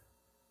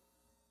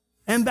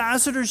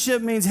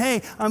 Ambassadorship means,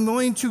 hey, I'm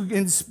going to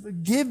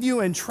give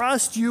you and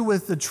trust you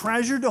with the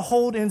treasure to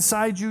hold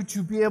inside you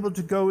to be able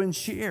to go and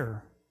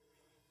share.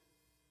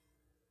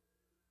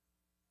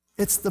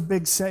 It's the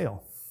big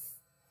sale.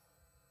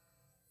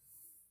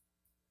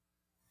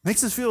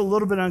 Makes us feel a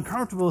little bit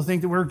uncomfortable to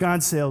think that we're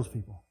God's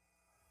salespeople.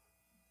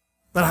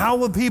 But how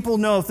will people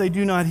know if they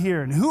do not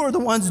hear? And who are the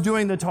ones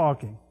doing the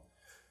talking?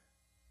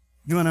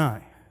 You and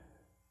I.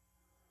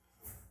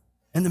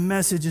 And the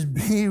message is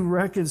be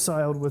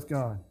reconciled with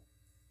God.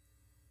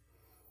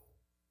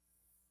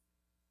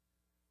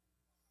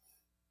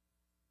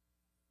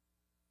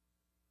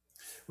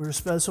 We're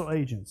special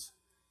agents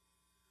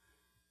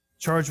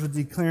charged with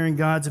declaring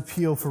God's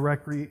appeal for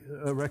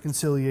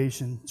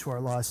reconciliation to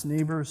our lost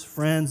neighbors,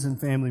 friends, and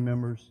family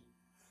members.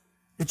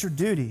 It's your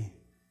duty.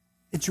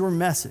 It's your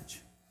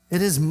message.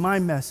 It is my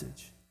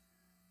message.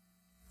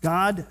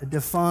 God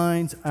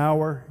defines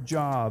our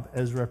job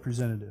as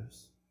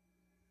representatives.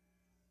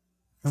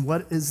 And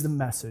what is the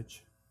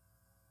message?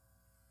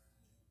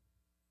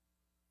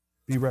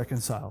 Be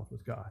reconciled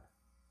with God.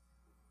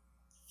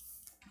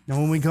 Now,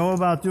 when we go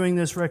about doing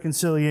this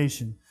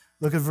reconciliation,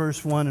 look at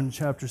verse 1 in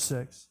chapter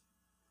 6.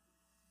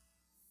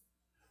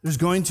 There's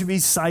going to be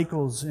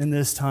cycles in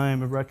this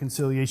time of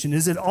reconciliation.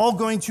 Is it all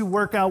going to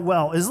work out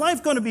well? Is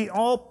life going to be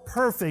all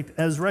perfect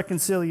as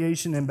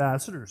reconciliation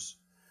ambassadors?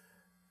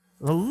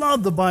 I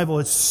love the Bible.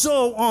 It's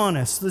so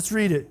honest. Let's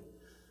read it.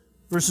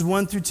 Verses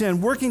 1 through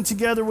 10. Working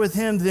together with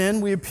him, then,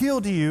 we appeal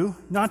to you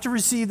not to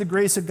receive the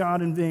grace of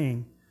God in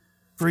vain.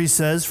 For he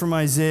says from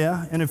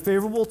Isaiah, in a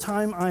favorable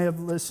time I have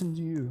listened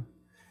to you.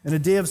 In a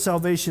day of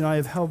salvation I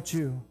have helped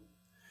you.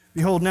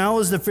 Behold, now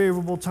is the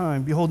favorable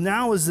time. Behold,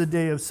 now is the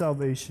day of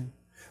salvation.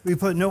 We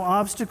put no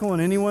obstacle in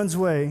anyone's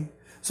way,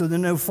 so that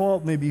no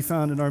fault may be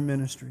found in our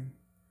ministry.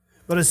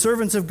 But as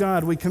servants of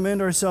God, we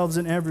commend ourselves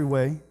in every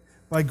way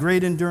by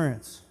great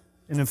endurance,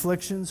 in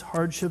afflictions,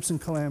 hardships,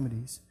 and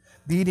calamities,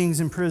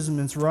 beatings,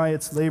 imprisonments,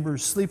 riots,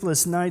 labors,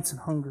 sleepless nights, and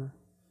hunger.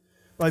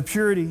 By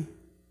purity,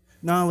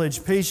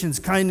 knowledge, patience,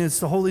 kindness,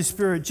 the Holy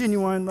Spirit,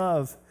 genuine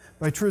love,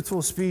 by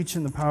truthful speech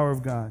and the power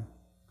of God.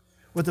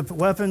 With the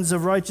weapons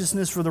of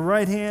righteousness for the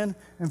right hand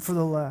and for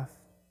the left,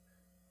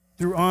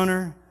 through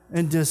honor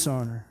and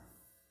dishonor,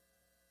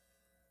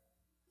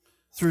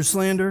 through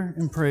slander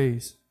and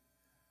praise.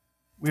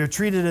 We are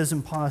treated as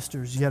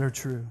impostors, yet are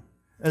true,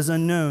 as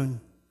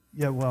unknown,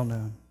 yet well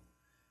known,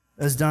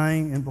 as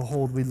dying, and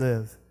behold, we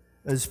live,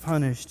 as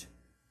punished,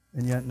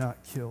 and yet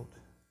not killed,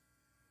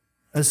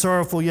 as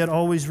sorrowful, yet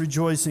always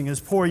rejoicing, as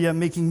poor, yet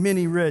making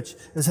many rich,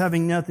 as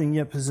having nothing,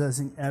 yet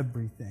possessing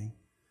everything.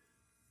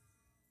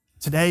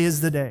 Today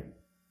is the day.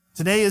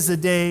 Today is the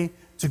day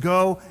to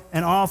go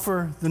and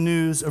offer the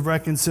news of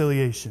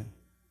reconciliation.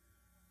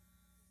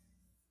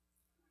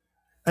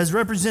 As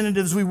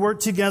representatives, we work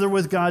together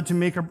with God to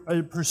make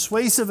a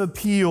persuasive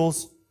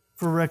appeals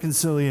for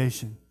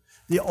reconciliation.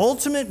 The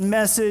ultimate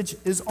message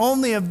is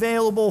only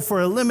available for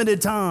a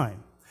limited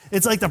time.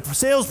 It's like the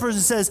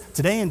salesperson says,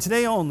 today and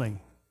today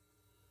only.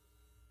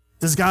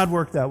 Does God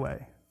work that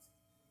way?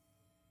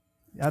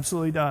 He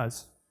absolutely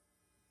does.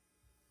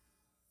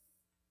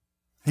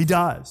 He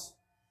does.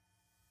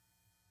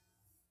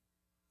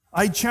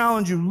 I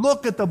challenge you,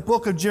 look at the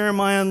book of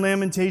Jeremiah and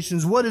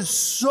Lamentations. What is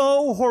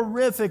so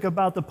horrific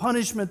about the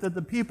punishment that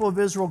the people of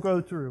Israel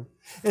go through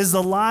is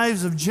the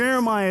lives of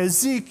Jeremiah,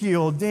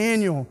 Ezekiel,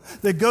 Daniel,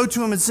 that go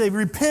to him and say,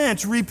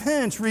 repent,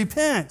 repent,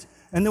 repent.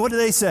 And then what do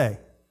they say?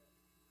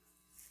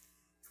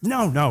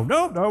 No,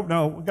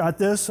 we got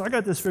this. I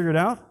got this figured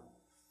out.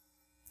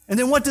 And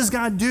then what does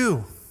God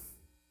do?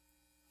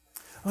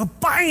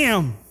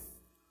 Bam!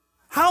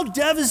 How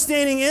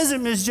devastating is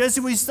it, Miss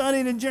Jessie? We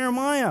studied in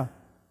Jeremiah.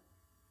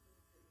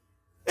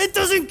 It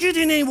doesn't get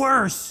any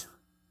worse.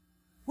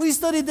 We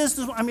studied this,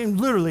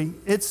 literally,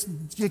 it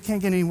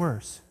can't get any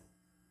worse.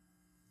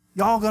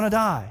 Y'all gonna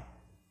die.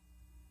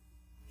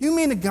 You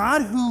mean the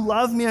God who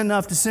loved me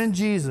enough to send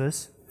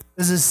Jesus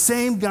is the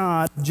same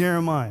God,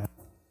 Jeremiah?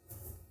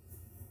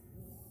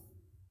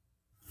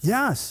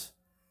 Yes.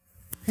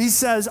 He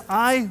says,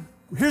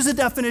 here's the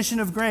definition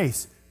of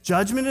grace.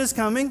 Judgment is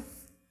coming.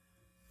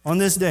 on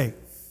this date.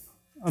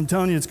 I'm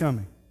telling you it's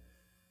coming.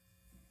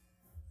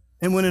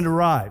 And when it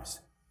arrives,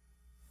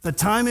 the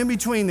time in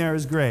between there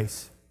is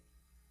grace.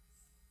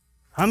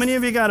 How many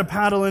of you got a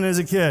paddle in as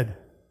a kid?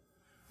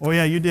 Oh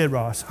yeah, you did,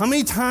 Ross. How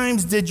many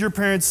times did your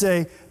parents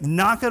say,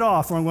 knock it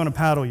off or I'm going to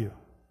paddle you?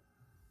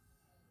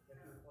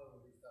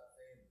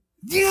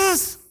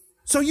 Yes!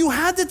 So you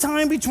had the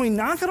time between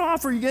knock it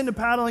off or you get into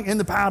paddling and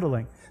the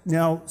paddling.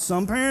 Now,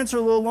 some parents are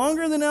a little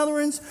longer than other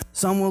ones.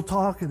 Some will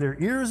talk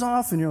their ears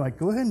off and you're like,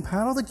 go ahead and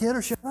paddle the kid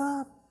or shut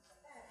up.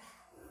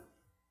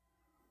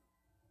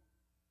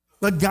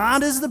 But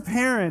God as the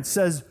parent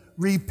says,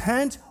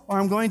 repent or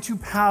I'm going to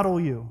paddle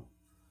you.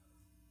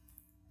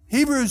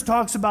 Hebrews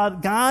talks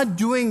about God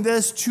doing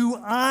this to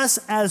us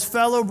as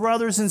fellow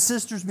brothers and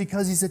sisters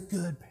because he's a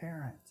good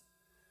parent.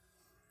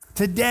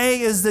 Today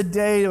is the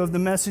day of the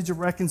message of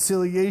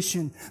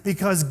reconciliation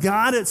because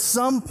God at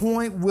some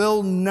point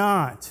will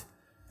not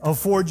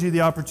afford you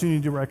the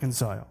opportunity to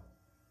reconcile.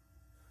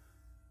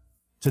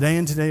 Today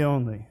and today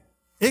only.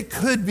 It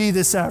could be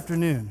this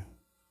afternoon.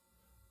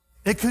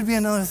 It could be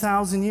another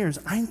 1,000 years.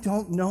 I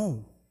don't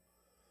know.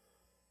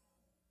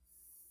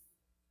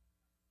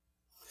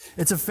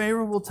 It's a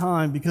favorable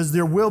time because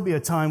there will be a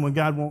time when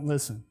God won't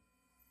listen.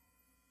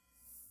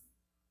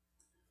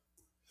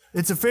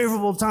 It's a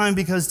favorable time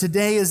because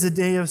today is the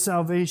day of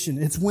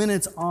salvation. It's when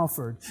it's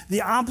offered.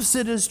 The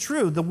opposite is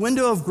true. The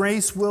window of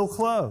grace will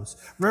close.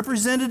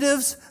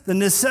 Representatives, the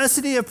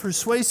necessity of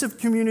persuasive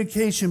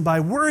communication by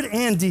word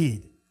and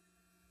deed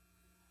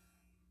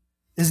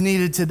is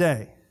needed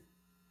today.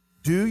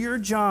 Do your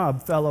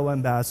job, fellow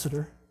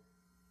ambassador.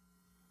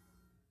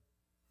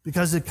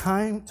 Because the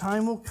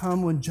time will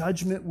come when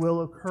judgment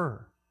will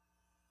occur.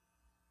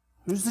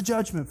 Who's the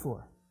judgment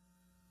for?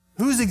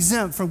 Who's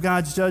exempt from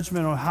God's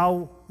judgment on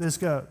how this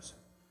goes?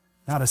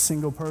 Not a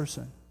single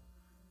person.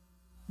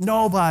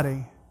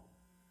 Nobody.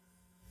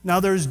 Now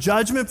there's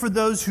judgment for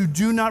those who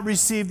do not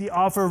receive the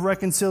offer of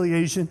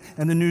reconciliation,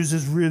 and the news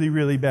is really,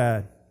 really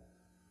bad.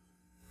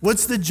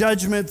 What's the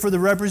judgment for the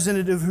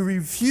representative who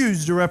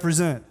refused to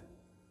represent?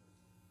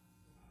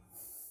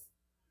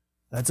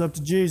 That's up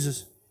to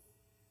Jesus.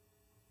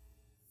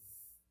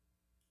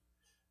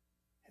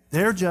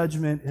 Their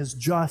judgment is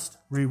just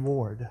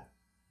reward.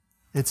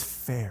 It's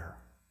fair.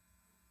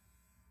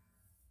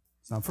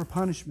 It's not for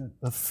punishment,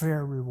 but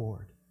fair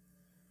reward.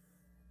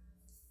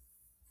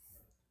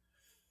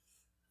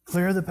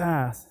 Clear the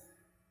path.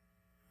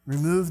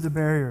 Remove the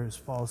barriers,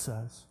 Paul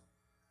says.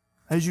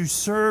 As you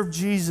serve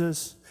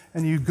Jesus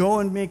and you go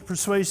and make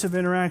persuasive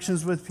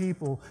interactions with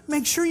people,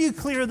 make sure you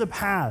clear the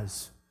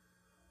paths.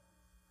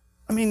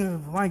 I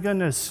mean, my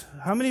goodness,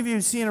 how many of you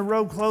have seen a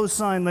road closed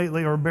sign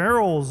lately, or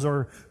barrels,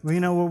 or,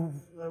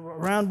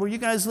 around where you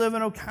guys live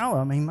in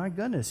Ocala? I mean, my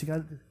goodness,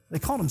 they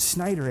called them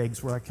Snyder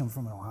eggs where I come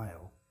from in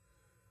Ohio.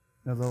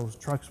 Those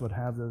trucks would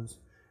have those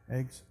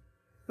eggs.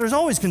 There's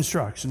always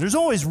construction. There's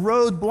always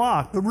road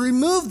block, but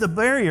remove the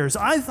barriers.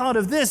 I thought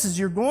of this as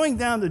you're going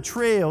down the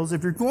trails,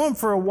 if you're going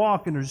for a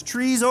walk and there's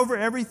trees over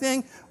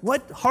everything,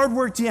 what hard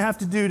work do you have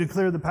to do to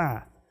clear the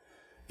path?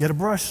 Get a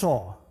brush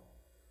saw.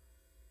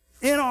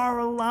 In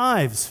our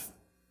lives,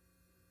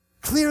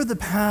 clear the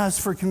paths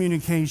for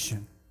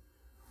communication.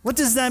 What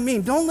does that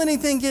mean? Don't let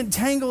anything get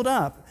tangled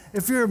up.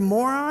 If you're a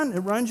moron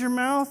that runs your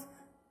mouth,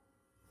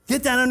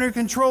 get that under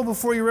control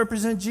before you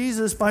represent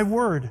Jesus by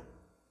word.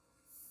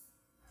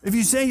 If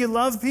you say you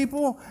love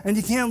people and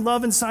you can't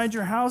love inside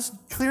your house,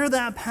 clear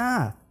that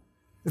path.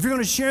 If you're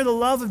going to share the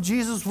love of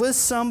Jesus with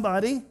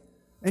somebody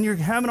and you're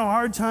having a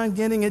hard time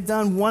getting it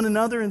done one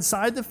another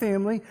inside the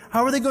family,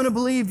 how are they going to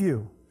believe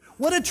you?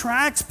 What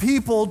attracts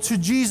people to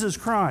Jesus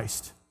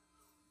Christ?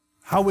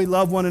 How we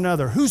love one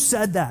another. Who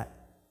said that?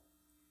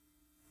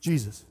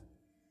 Jesus.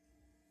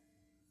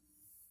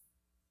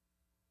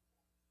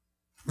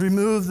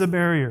 Remove the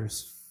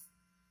barriers.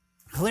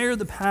 Clear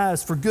the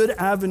paths for good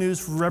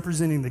avenues for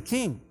representing the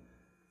King,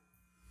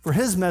 for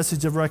his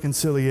message of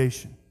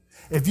reconciliation.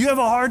 If you have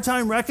a hard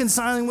time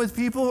reconciling with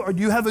people, or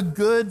do you have a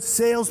good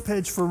sales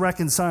pitch for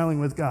reconciling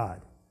with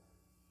God?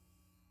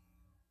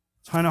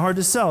 It's kind of hard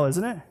to sell,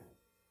 isn't it?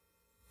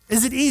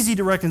 Is it easy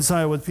to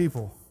reconcile with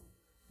people?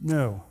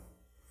 No.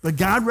 But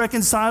God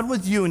reconciled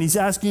with you, and he's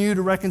asking you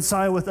to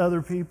reconcile with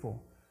other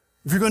people.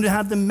 If you're going to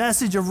have the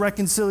message of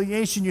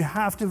reconciliation, you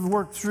have to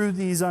work through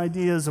these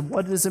ideas of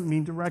what does it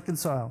mean to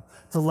reconcile.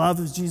 To love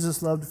as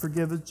Jesus loved, to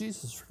forgive as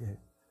Jesus forgave.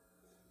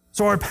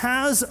 So our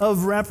paths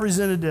of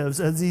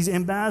representatives, as these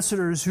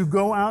ambassadors who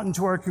go out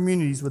into our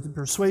communities with the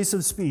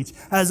persuasive speech,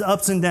 has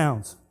ups and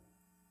downs.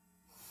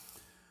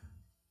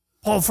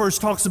 Paul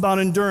first talks about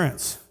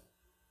endurance.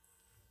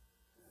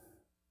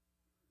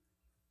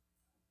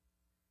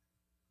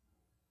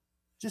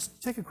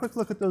 Just take a quick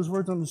look at those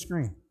words on the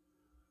screen.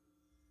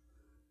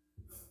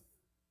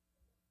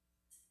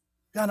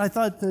 God, I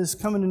thought this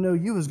coming to know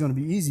you was going to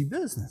be easy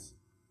business.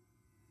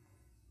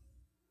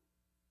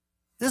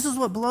 This is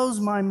what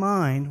blows my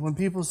mind when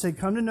people say,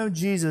 come to know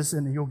Jesus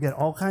and you'll get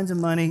all kinds of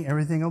money,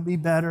 everything will be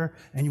better,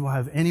 and you won't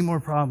have any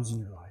more problems in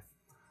your life.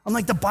 I'm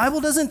like, the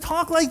Bible doesn't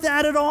talk like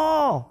that at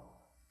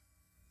all.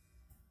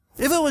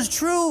 If it was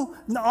true,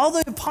 all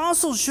the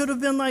apostles should have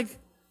been like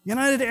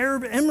United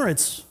Arab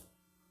Emirates.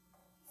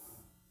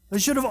 They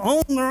should have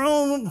owned their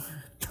own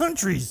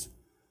countries.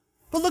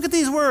 But look at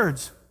these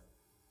words.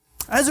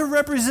 As a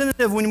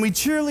representative, when we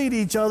cheerlead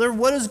each other,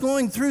 what is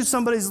going through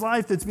somebody's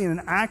life that's being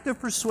an active,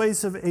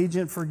 persuasive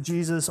agent for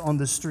Jesus on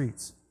the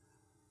streets?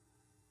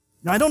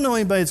 Now, I don't know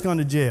anybody that's gone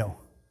to jail.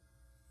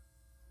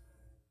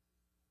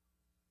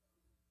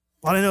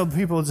 But I know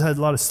people have had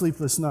a lot of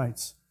sleepless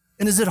nights.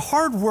 And is it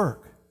hard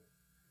work?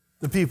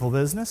 The people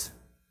business.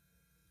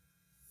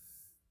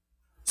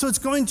 So it's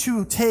going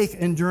to take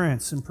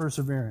endurance and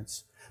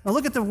perseverance. Now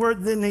look at the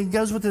word, then he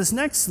goes with this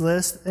next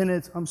list, and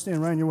I'm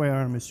standing right in your way,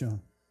 aren't I, Miss Joan?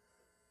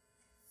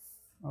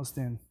 I'll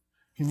stand.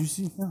 Can you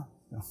see? No.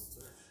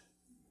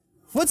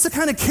 What's the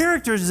kind of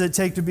characters does it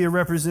take to be a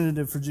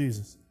representative for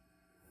Jesus?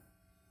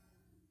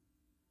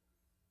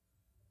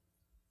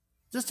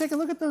 Just take a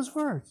look at those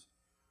words.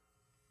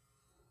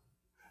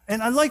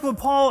 And I like what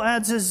Paul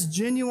adds as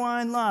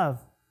genuine love.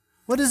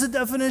 What is the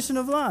definition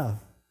of love?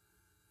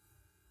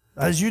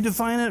 As you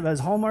define it,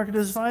 as Hallmark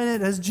define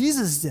it, as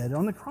Jesus did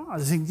on the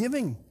cross in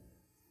giving.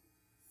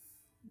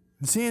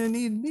 And seeing a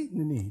need and meeting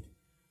the need.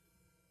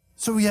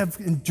 So we have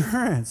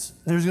endurance.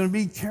 There's going to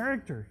be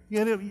character. You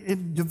got to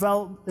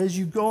develop as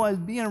you go as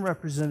being a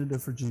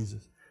representative for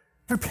Jesus.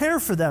 Prepare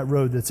for that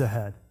road that's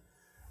ahead.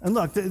 And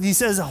look, he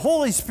says,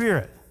 Holy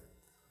Spirit.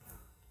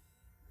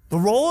 The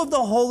role of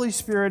the Holy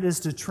Spirit is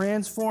to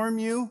transform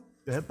you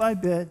bit by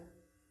bit,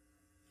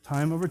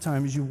 time over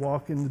time, as you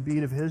walk in the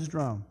beat of His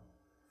drum.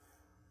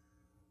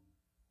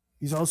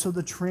 He's also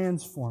the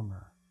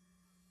transformer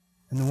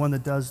and the one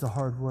that does the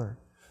hard work.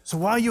 So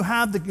while you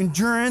have the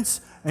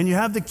endurance and you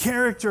have the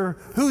character,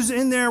 who's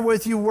in there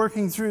with you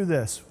working through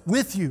this?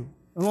 With you,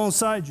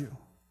 alongside you?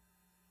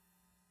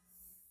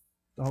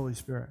 The Holy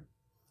Spirit.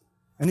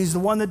 And He's the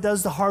one that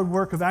does the hard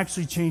work of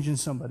actually changing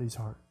somebody's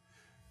heart.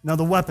 Now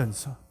the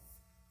weapons.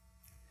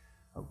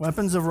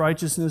 Weapons of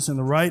righteousness in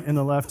the right and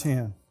the left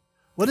hand.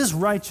 What is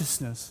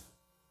righteousness?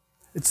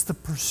 It's the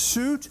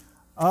pursuit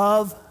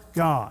of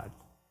God.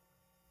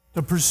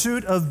 The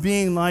pursuit of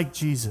being like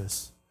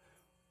Jesus.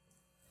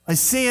 I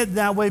say it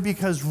that way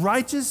because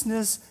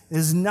righteousness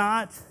is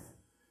not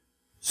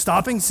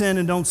stopping sin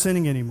and don't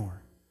sinning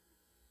anymore.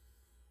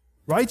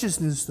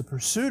 Righteousness, the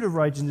pursuit of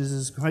righteousness,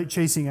 is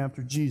chasing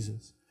after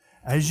Jesus.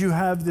 As you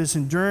have this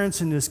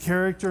endurance and this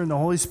character and the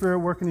Holy Spirit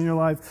working in your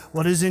life,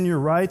 what is in your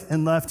right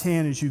and left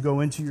hand as you go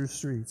into your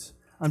streets?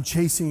 I'm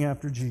chasing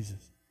after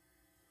Jesus.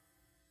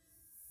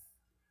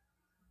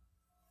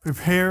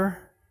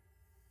 Prepare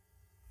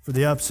for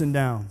the ups and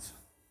downs.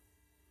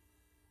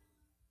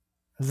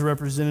 As a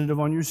representative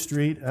on your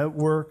street, at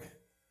work,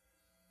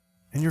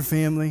 in your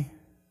family,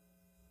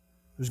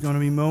 there's going to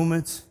be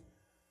moments,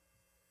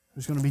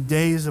 there's going to be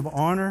days of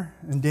honor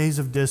and days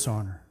of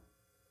dishonor.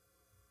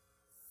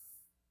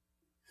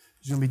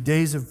 There's going to be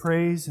days of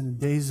praise and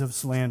days of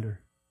slander.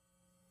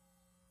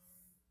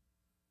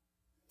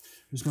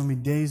 There's going to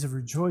be days of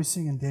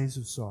rejoicing and days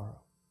of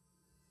sorrow.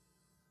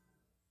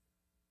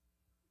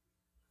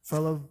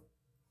 Fellow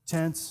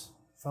tents,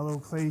 fellow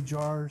clay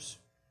jars,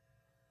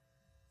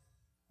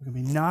 we're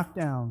going to be knocked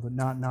down but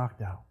not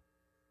knocked out.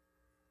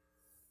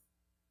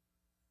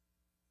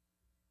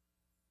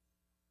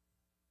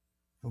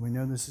 But we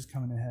know this is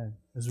coming ahead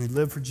as we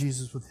live for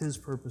Jesus with His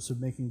purpose of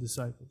making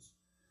disciples.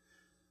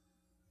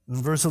 In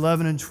verse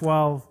 11 and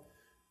 12,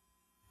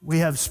 we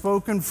have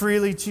spoken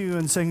freely to you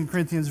in 2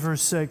 Corinthians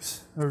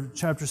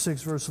chapter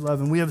 6, verse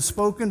 11. We have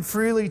spoken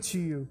freely to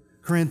you,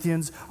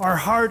 Corinthians. Our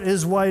heart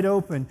is wide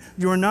open.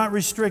 You are not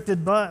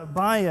restricted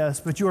by us,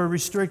 but you are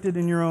restricted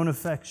in your own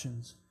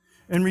affections.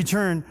 In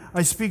return,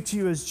 I speak to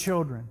you as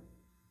children.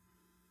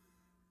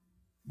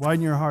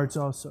 Widen your hearts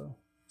also.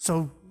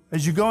 So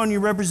as you go and you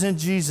represent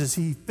Jesus,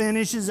 he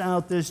finishes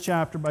out this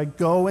chapter by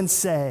go and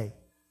say.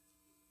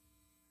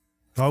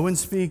 Go and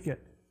speak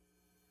it.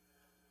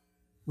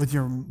 With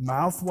your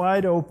mouth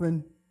wide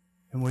open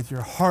and with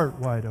your heart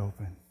wide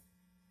open.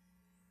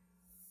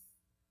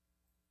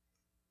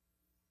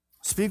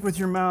 Speak with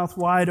your mouth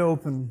wide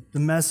open the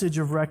message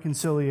of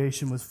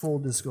reconciliation with full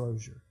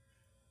disclosure.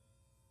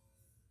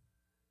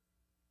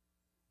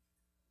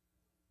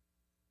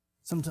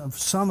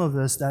 Sometimes, some of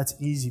us, that's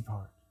easy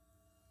part.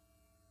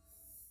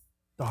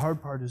 The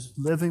hard part is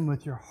living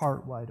with your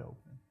heart wide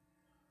open.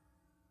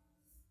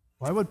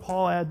 Why would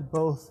Paul add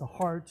both the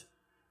heart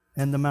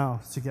and the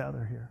mouth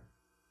together here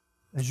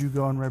as you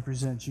go and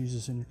represent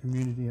Jesus in your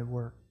community at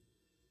work?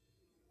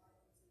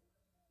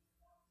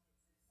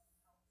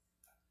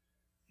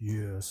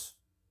 Yes.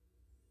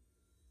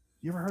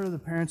 You ever heard of the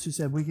parents who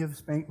said, we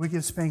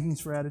give spankings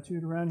for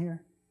attitude around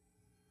here?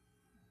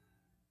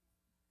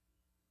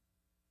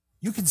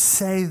 You can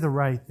say the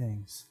right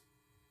things,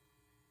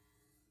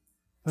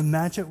 but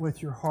match it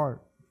with your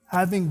heart,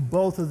 having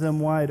both of them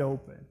wide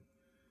open.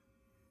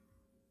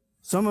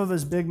 Some of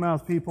us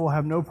big-mouth people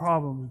have no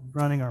problem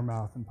running our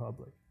mouth in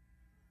public.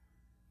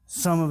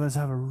 Some of us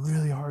have a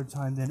really hard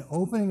time then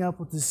opening up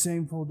with the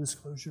same full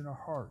disclosure in our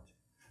heart,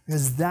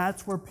 because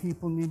that's where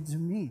people need to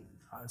meet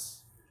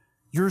us,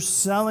 You're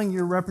selling,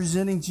 you're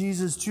representing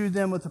Jesus to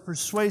them with a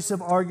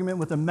persuasive argument,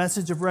 with a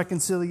message of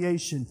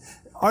reconciliation.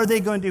 Are they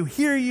going to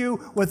hear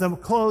you with a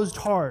closed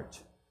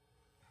heart?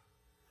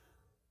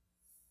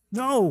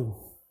 No.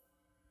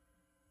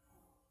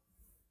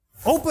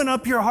 Open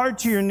up your heart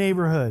to your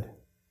neighborhood.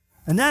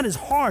 And that is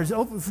hard. It's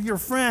open for your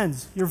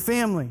friends, your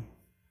family.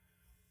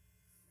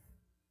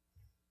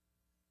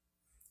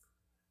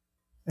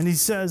 And he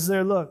says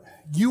there, look,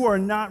 you are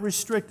not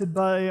restricted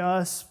by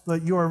us,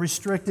 but you are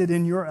restricted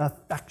in your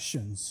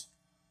affections.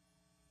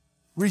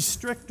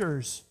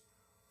 Restrictors.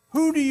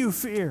 Who do you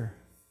fear?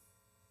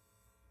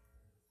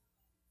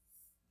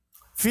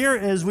 Fear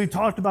is, we've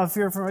talked about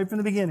fear right from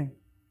the beginning.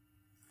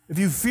 If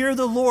you fear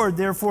the Lord,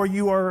 therefore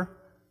you are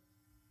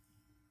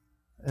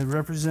a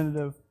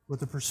representative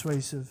with a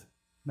persuasive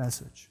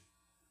message.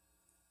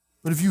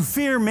 But if you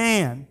fear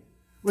man,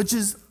 which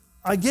is,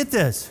 I get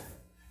this,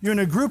 you're in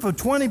a group of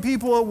 20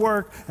 people at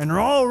work and they're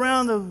all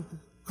around the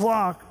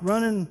clock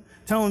running,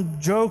 telling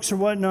jokes or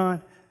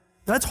whatnot,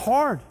 that's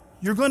hard.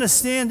 You're going to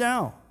stand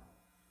out.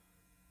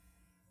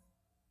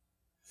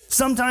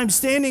 Sometimes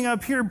standing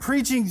up here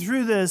preaching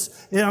through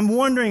this, and I'm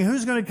wondering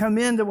who's going to come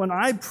in that when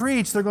I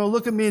preach, they're going to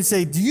look at me and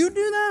say, do you do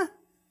that?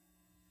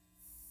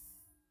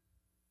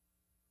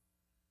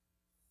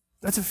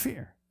 That's a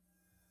fear.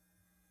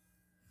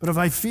 But if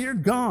I fear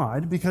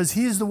God, because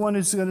He's the one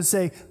who's going to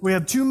say, we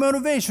have two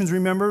motivations,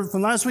 remember?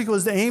 From last week it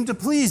was to aim to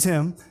please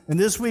Him, and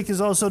this week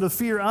is also the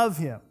fear of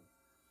Him.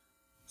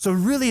 So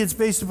really it's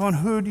based upon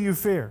who do you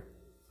fear?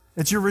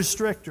 It's your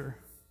restrictor.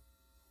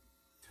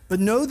 But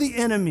know the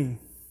enemy.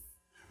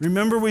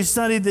 Remember we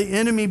studied the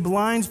enemy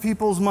blinds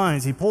people's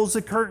minds. He pulls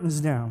the curtains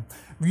down.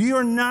 You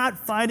are not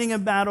fighting a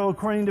battle,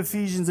 according to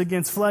Ephesians,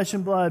 against flesh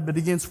and blood, but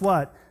against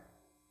what?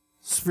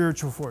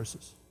 Spiritual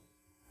forces.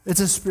 It's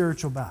a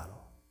spiritual battle.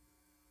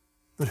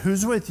 But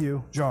who's with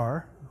you?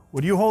 Jar.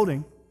 What are you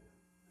holding?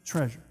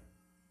 Treasure.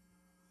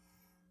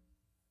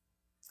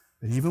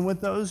 But even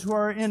with those who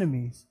are our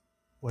enemies,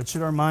 what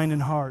should our mind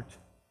and heart,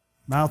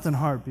 mouth and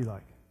heart be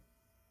like?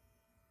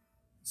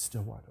 It's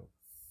still wide open.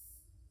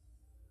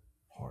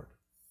 Hard.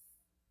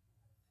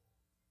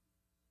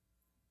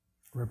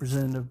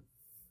 Representative,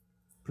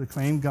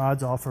 proclaim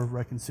God's offer of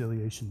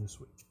reconciliation this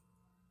week.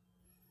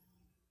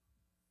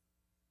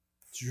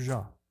 It's your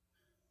job.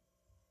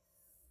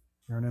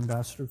 You're an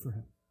ambassador for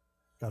Him.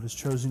 God has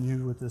chosen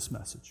you with this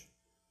message.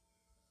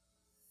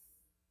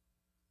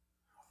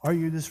 Are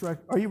you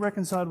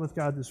reconciled with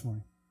God this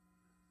morning?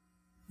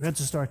 We have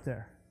to start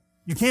there.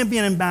 You can't be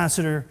an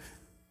ambassador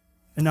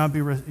and not be.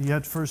 You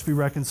have to first be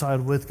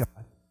reconciled with God.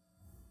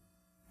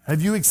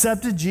 Have you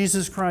accepted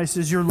Jesus Christ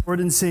as your Lord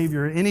and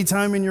Savior at any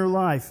time in your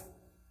life?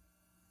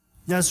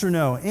 Yes or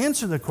no?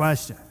 Answer the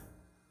question.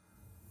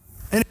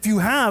 And if you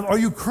have, are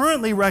you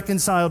currently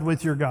reconciled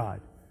with your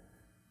God?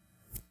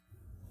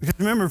 Because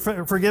remember,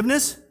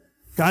 forgiveness,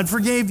 God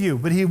forgave you,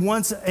 but He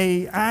wants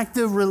an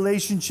active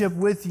relationship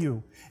with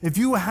you. If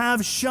you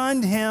have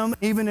shunned Him,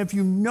 even if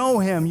you know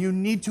Him, you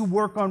need to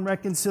work on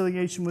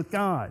reconciliation with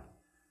God.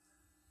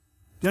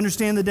 Do you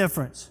understand the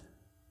difference?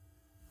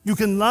 You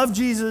can love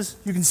Jesus,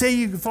 you can say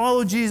you can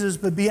follow Jesus,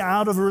 but be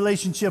out of a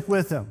relationship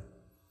with Him.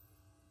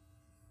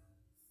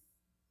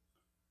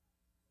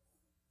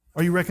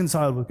 Are you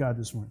reconciled with God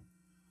this morning?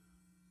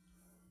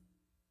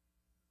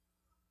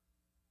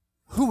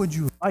 Who would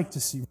you like to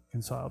see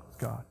reconciled with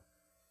God?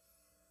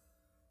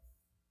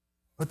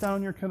 Put that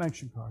on your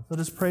connection card. Let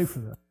us pray for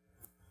them.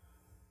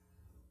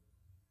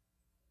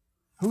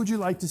 Who would you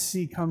like to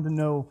see come to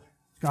know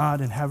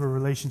God and have a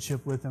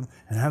relationship with Him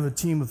and have a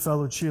team of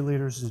fellow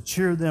cheerleaders to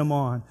cheer them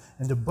on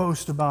and to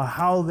boast about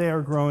how they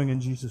are growing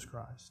in Jesus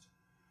Christ?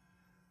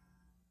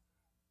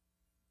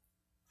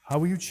 How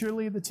will you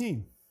cheerlead the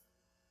team?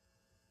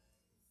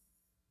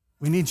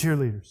 We need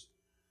cheerleaders.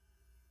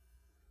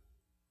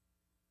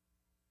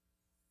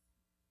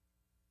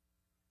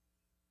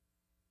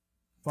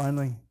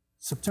 Finally,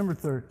 September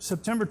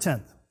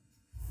 10th.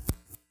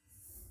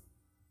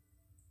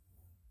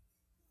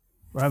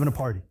 We're having a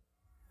party.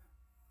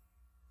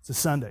 It's a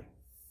Sunday.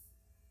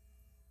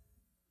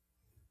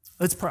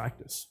 Let's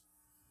practice.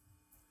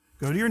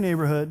 Go to your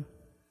neighborhood,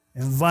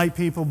 invite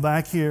people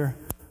back here,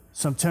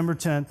 September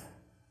 10th,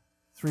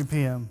 3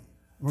 p.m.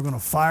 We're going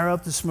to fire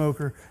up the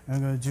smoker, and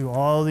I'm going to do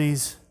all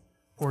these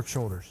pork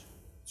shoulders.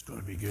 It's going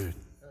to be good.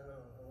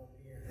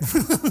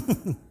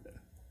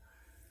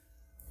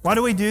 Why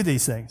do we do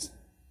these things?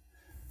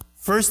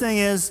 First thing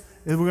is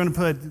we're going to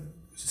put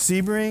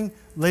Sebring,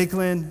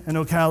 Lakeland, and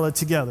Ocala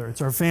together.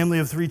 It's our family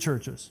of 3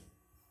 churches.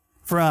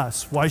 For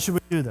us, why should we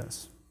do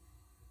this?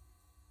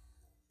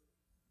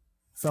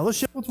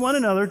 Fellowship with one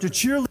another, to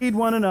cheerlead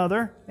one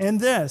another, and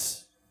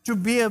this, to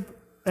be an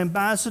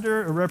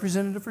ambassador, a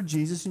representative for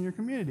Jesus in your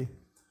community.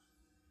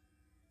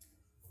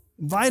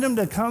 Invite them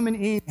to come and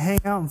eat,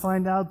 hang out, and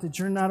find out that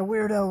you're not a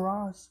weirdo,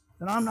 Ross,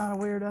 that I'm not a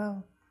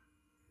weirdo.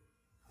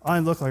 I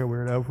didn't look like a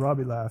weirdo.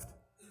 Robbie laughed.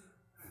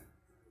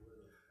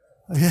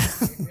 Yeah.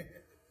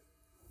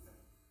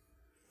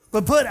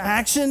 But put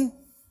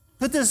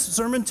this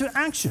sermon to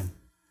action.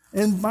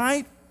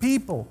 Invite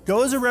people.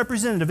 Go as a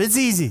representative. It's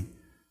easy.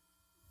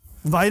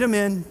 Invite them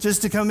in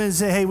just to come in and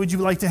say, hey, would you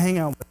like to hang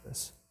out with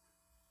us?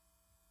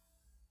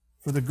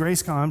 For the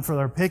GraceCon, for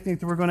our picnic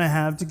that we're going to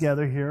have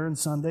together here on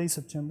Sunday,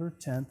 September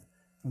 10th,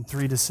 from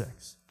 3 to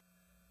 6.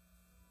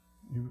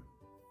 You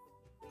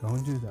go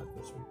and do that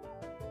this week.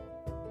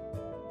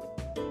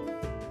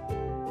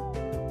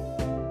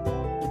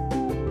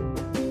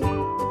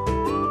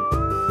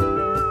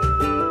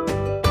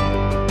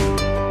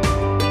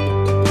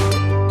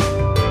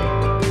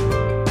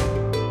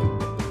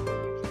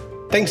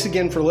 Thanks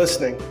again for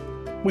listening.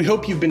 We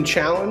hope you've been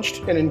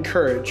challenged and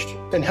encouraged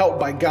and helped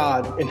by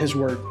God and His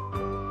Word.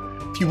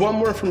 If you want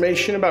more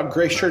information about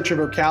Grace Church of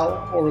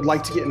Ocala or would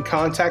like to get in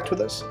contact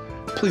with us,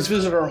 please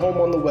visit our home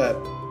on the web,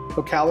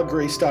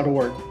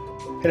 ocalagrace.org.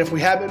 And if we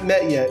haven't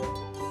met yet,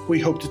 we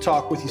hope to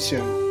talk with you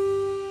soon.